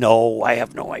nature? No, I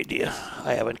have no idea.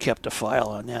 I haven't kept a file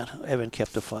on that. Thank you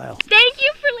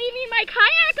for leaving my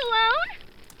kayak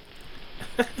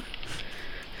alone.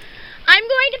 I'm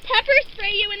going to pepper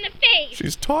spray you in the face.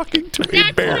 She's talking to a That's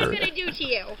what bear. I'm going to do to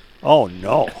you. Oh,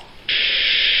 no.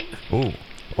 Ooh.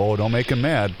 Oh, don't make him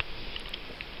mad.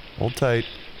 Hold tight.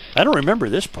 I don't remember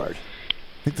this part.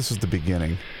 I think this is the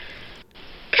beginning.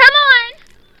 Come on.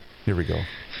 Here we go.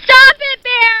 Stop it,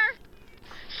 Bear.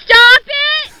 Stop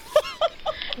it.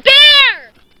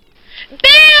 Bear.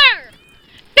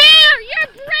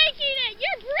 You're breaking it.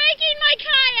 You're breaking my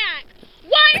kayak.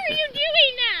 Why are you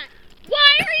doing that?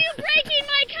 Why are you breaking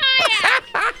my kayak?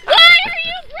 Why are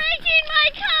you breaking my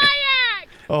kayak?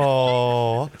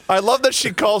 Oh, I love that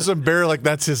she calls him Bear like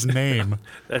that's his name.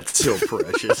 That's so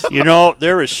precious. You know,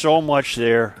 there is so much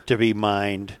there to be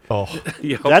mined. Oh,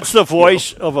 Yep. That's the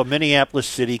voice of a Minneapolis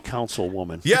City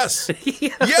Councilwoman. yes.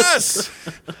 Yes.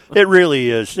 It really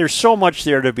is. There's so much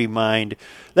there to be mined.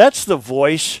 That's the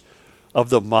voice of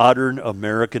the modern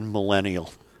American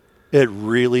millennial. It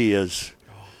really is.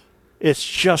 It's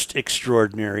just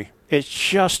extraordinary. It's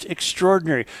just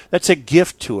extraordinary. That's a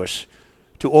gift to us,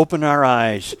 to open our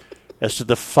eyes as to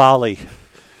the folly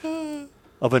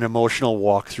of an emotional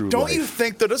walk through Don't life. you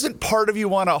think, though, doesn't part of you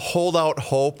want to hold out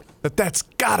hope that that's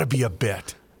got to be a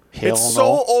bit? Hell It's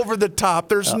no. so over the top.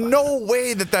 There's no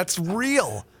way that that's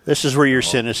real. This is where your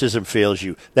cynicism fails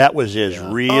you. That was as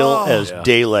real as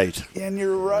daylight. And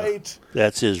you're right.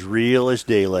 That's as real as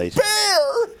daylight.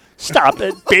 Bear! Stop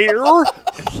it, Bear!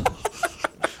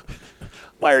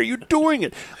 Why are you doing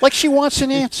it? Like she wants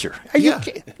an answer. Are you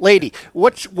lady,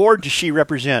 what ward does she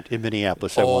represent in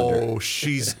Minneapolis, I wonder? Oh, is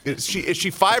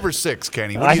she 5 or 6,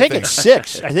 Kenny? What I do you think it's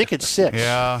 6. I think it's 6.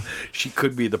 Yeah. She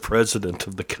could be the president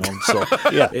of the council.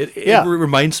 Yeah. It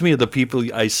reminds me of the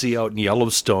people I see out in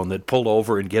Yellowstone that pull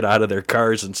over and get out of their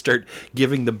cars and start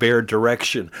giving the bear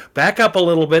direction. Back up a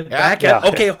little bit. Back up.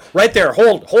 Okay, right there.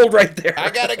 Hold right there. I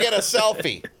got to get a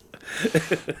selfie.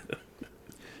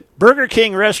 Burger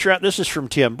King restaurant, this is from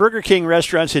Tim. Burger King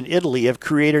restaurants in Italy have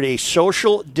created a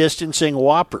social distancing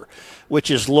Whopper, which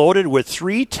is loaded with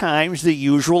 3 times the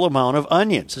usual amount of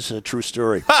onions. This is a true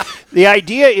story. The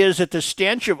idea is that the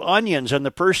stench of onions on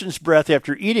the person's breath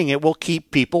after eating it will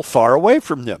keep people far away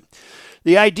from them.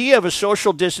 The idea of a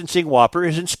social distancing Whopper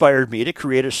has inspired me to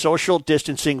create a social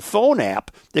distancing phone app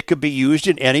that could be used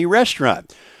in any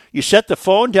restaurant. You set the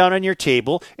phone down on your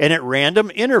table, and at random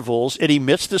intervals, it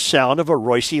emits the sound of a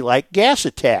Royce-like gas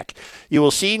attack. You will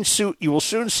soon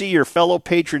see your fellow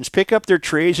patrons pick up their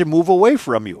trays and move away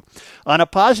from you. On a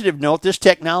positive note, this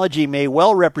technology may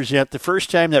well represent the first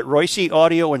time that Royce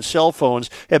audio and cell phones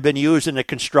have been used in a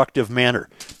constructive manner.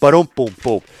 Boom.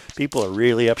 People are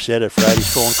really upset at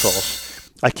Friday's phone calls.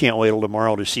 I can't wait till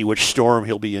tomorrow to see which storm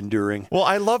he'll be enduring. Well,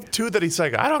 I love, too, that he's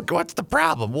like, what's the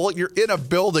problem? Well, you're in a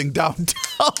building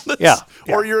downtown.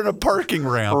 Or you're in a parking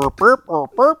ramp.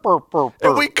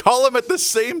 And we call him at the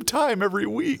same time every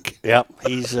week. Yep,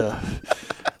 he's a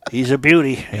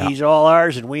beauty. Yeah. He's all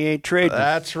ours, and we ain't trading.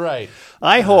 That's right.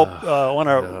 I hope, I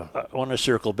want to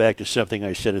circle back to something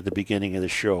I said at the beginning of the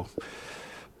show.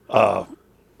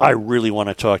 I really want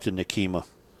to talk to Nekima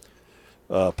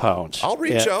Pounds. I'll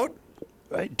reach out.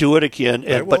 Do it again.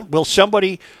 But will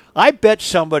somebody, I bet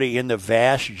somebody in the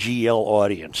vast GL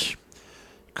audience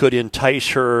could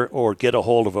entice her or get a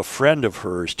hold of a friend of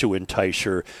hers to entice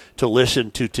her to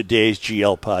listen to today's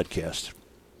GL podcast.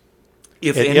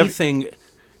 If anything,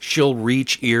 she'll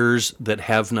reach ears that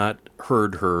have not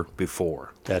heard her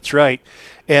before. That's right.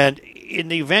 And in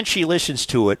the event she listens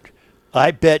to it,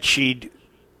 I bet she'd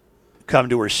come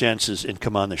to her senses and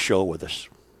come on the show with us.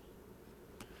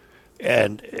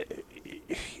 And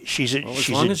as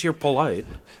long as you're polite.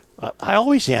 I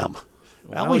always am.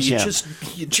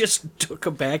 You just took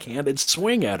a backhanded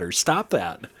swing at her. Stop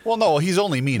that. Well, no, he's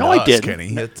only mean to us, didn't. Kenny.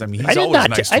 He's always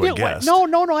nice to a guest. No,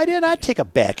 I did not take a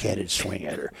backhanded swing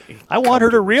at her. I want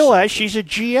her to realize she's a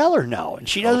GLer now, and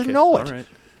she doesn't know it.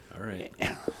 All right.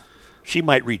 She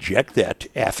might reject that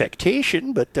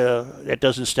affectation, but that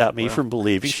doesn't stop me from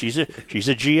believing she's a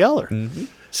GLer. Mm-hmm.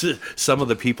 So some of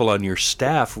the people on your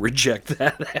staff reject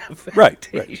that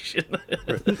affectation.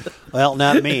 Right. Well,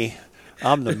 not me.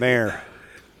 I'm the mayor.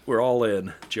 We're all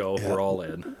in, Joe. Yeah. We're all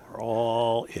in. We're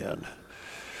all in.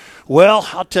 Well,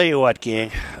 I'll tell you what,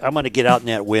 gang. I'm going to get out in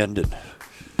that wind and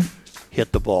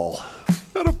hit the ball.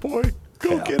 Attaboy.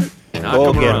 Go get it.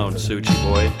 Knock him around, Suchi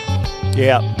boy.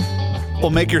 Yeah. Well,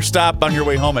 make your stop on your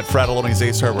way home at Fratelloni's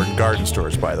Ace Hardware and Garden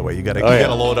Stores, by the way. You got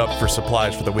to load up for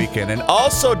supplies for the weekend. And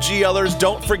also, GLers,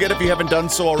 don't forget, if you haven't done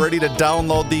so already, to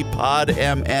download the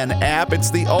PodMN app.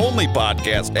 It's the only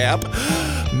podcast app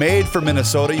made for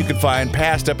Minnesota. You can find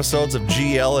past episodes of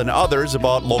GL and others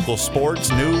about local sports,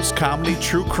 news, comedy,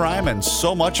 true crime, and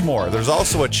so much more. There's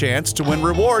also a chance to win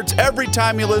rewards every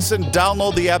time you listen.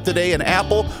 Download the app today in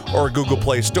Apple or Google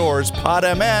Play stores.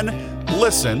 PodMN.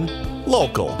 Listen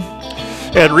local.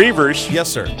 And Reavers. Yes,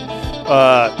 sir.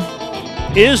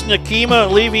 Is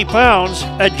Nekima Levy Pounds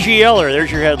a GLer?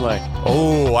 There's your headline.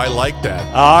 Oh, I like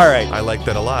that. All right. I like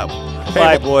that a lot.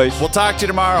 Bye, boys. We'll talk to you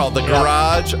tomorrow. The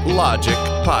Garage Logic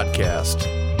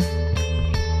Podcast.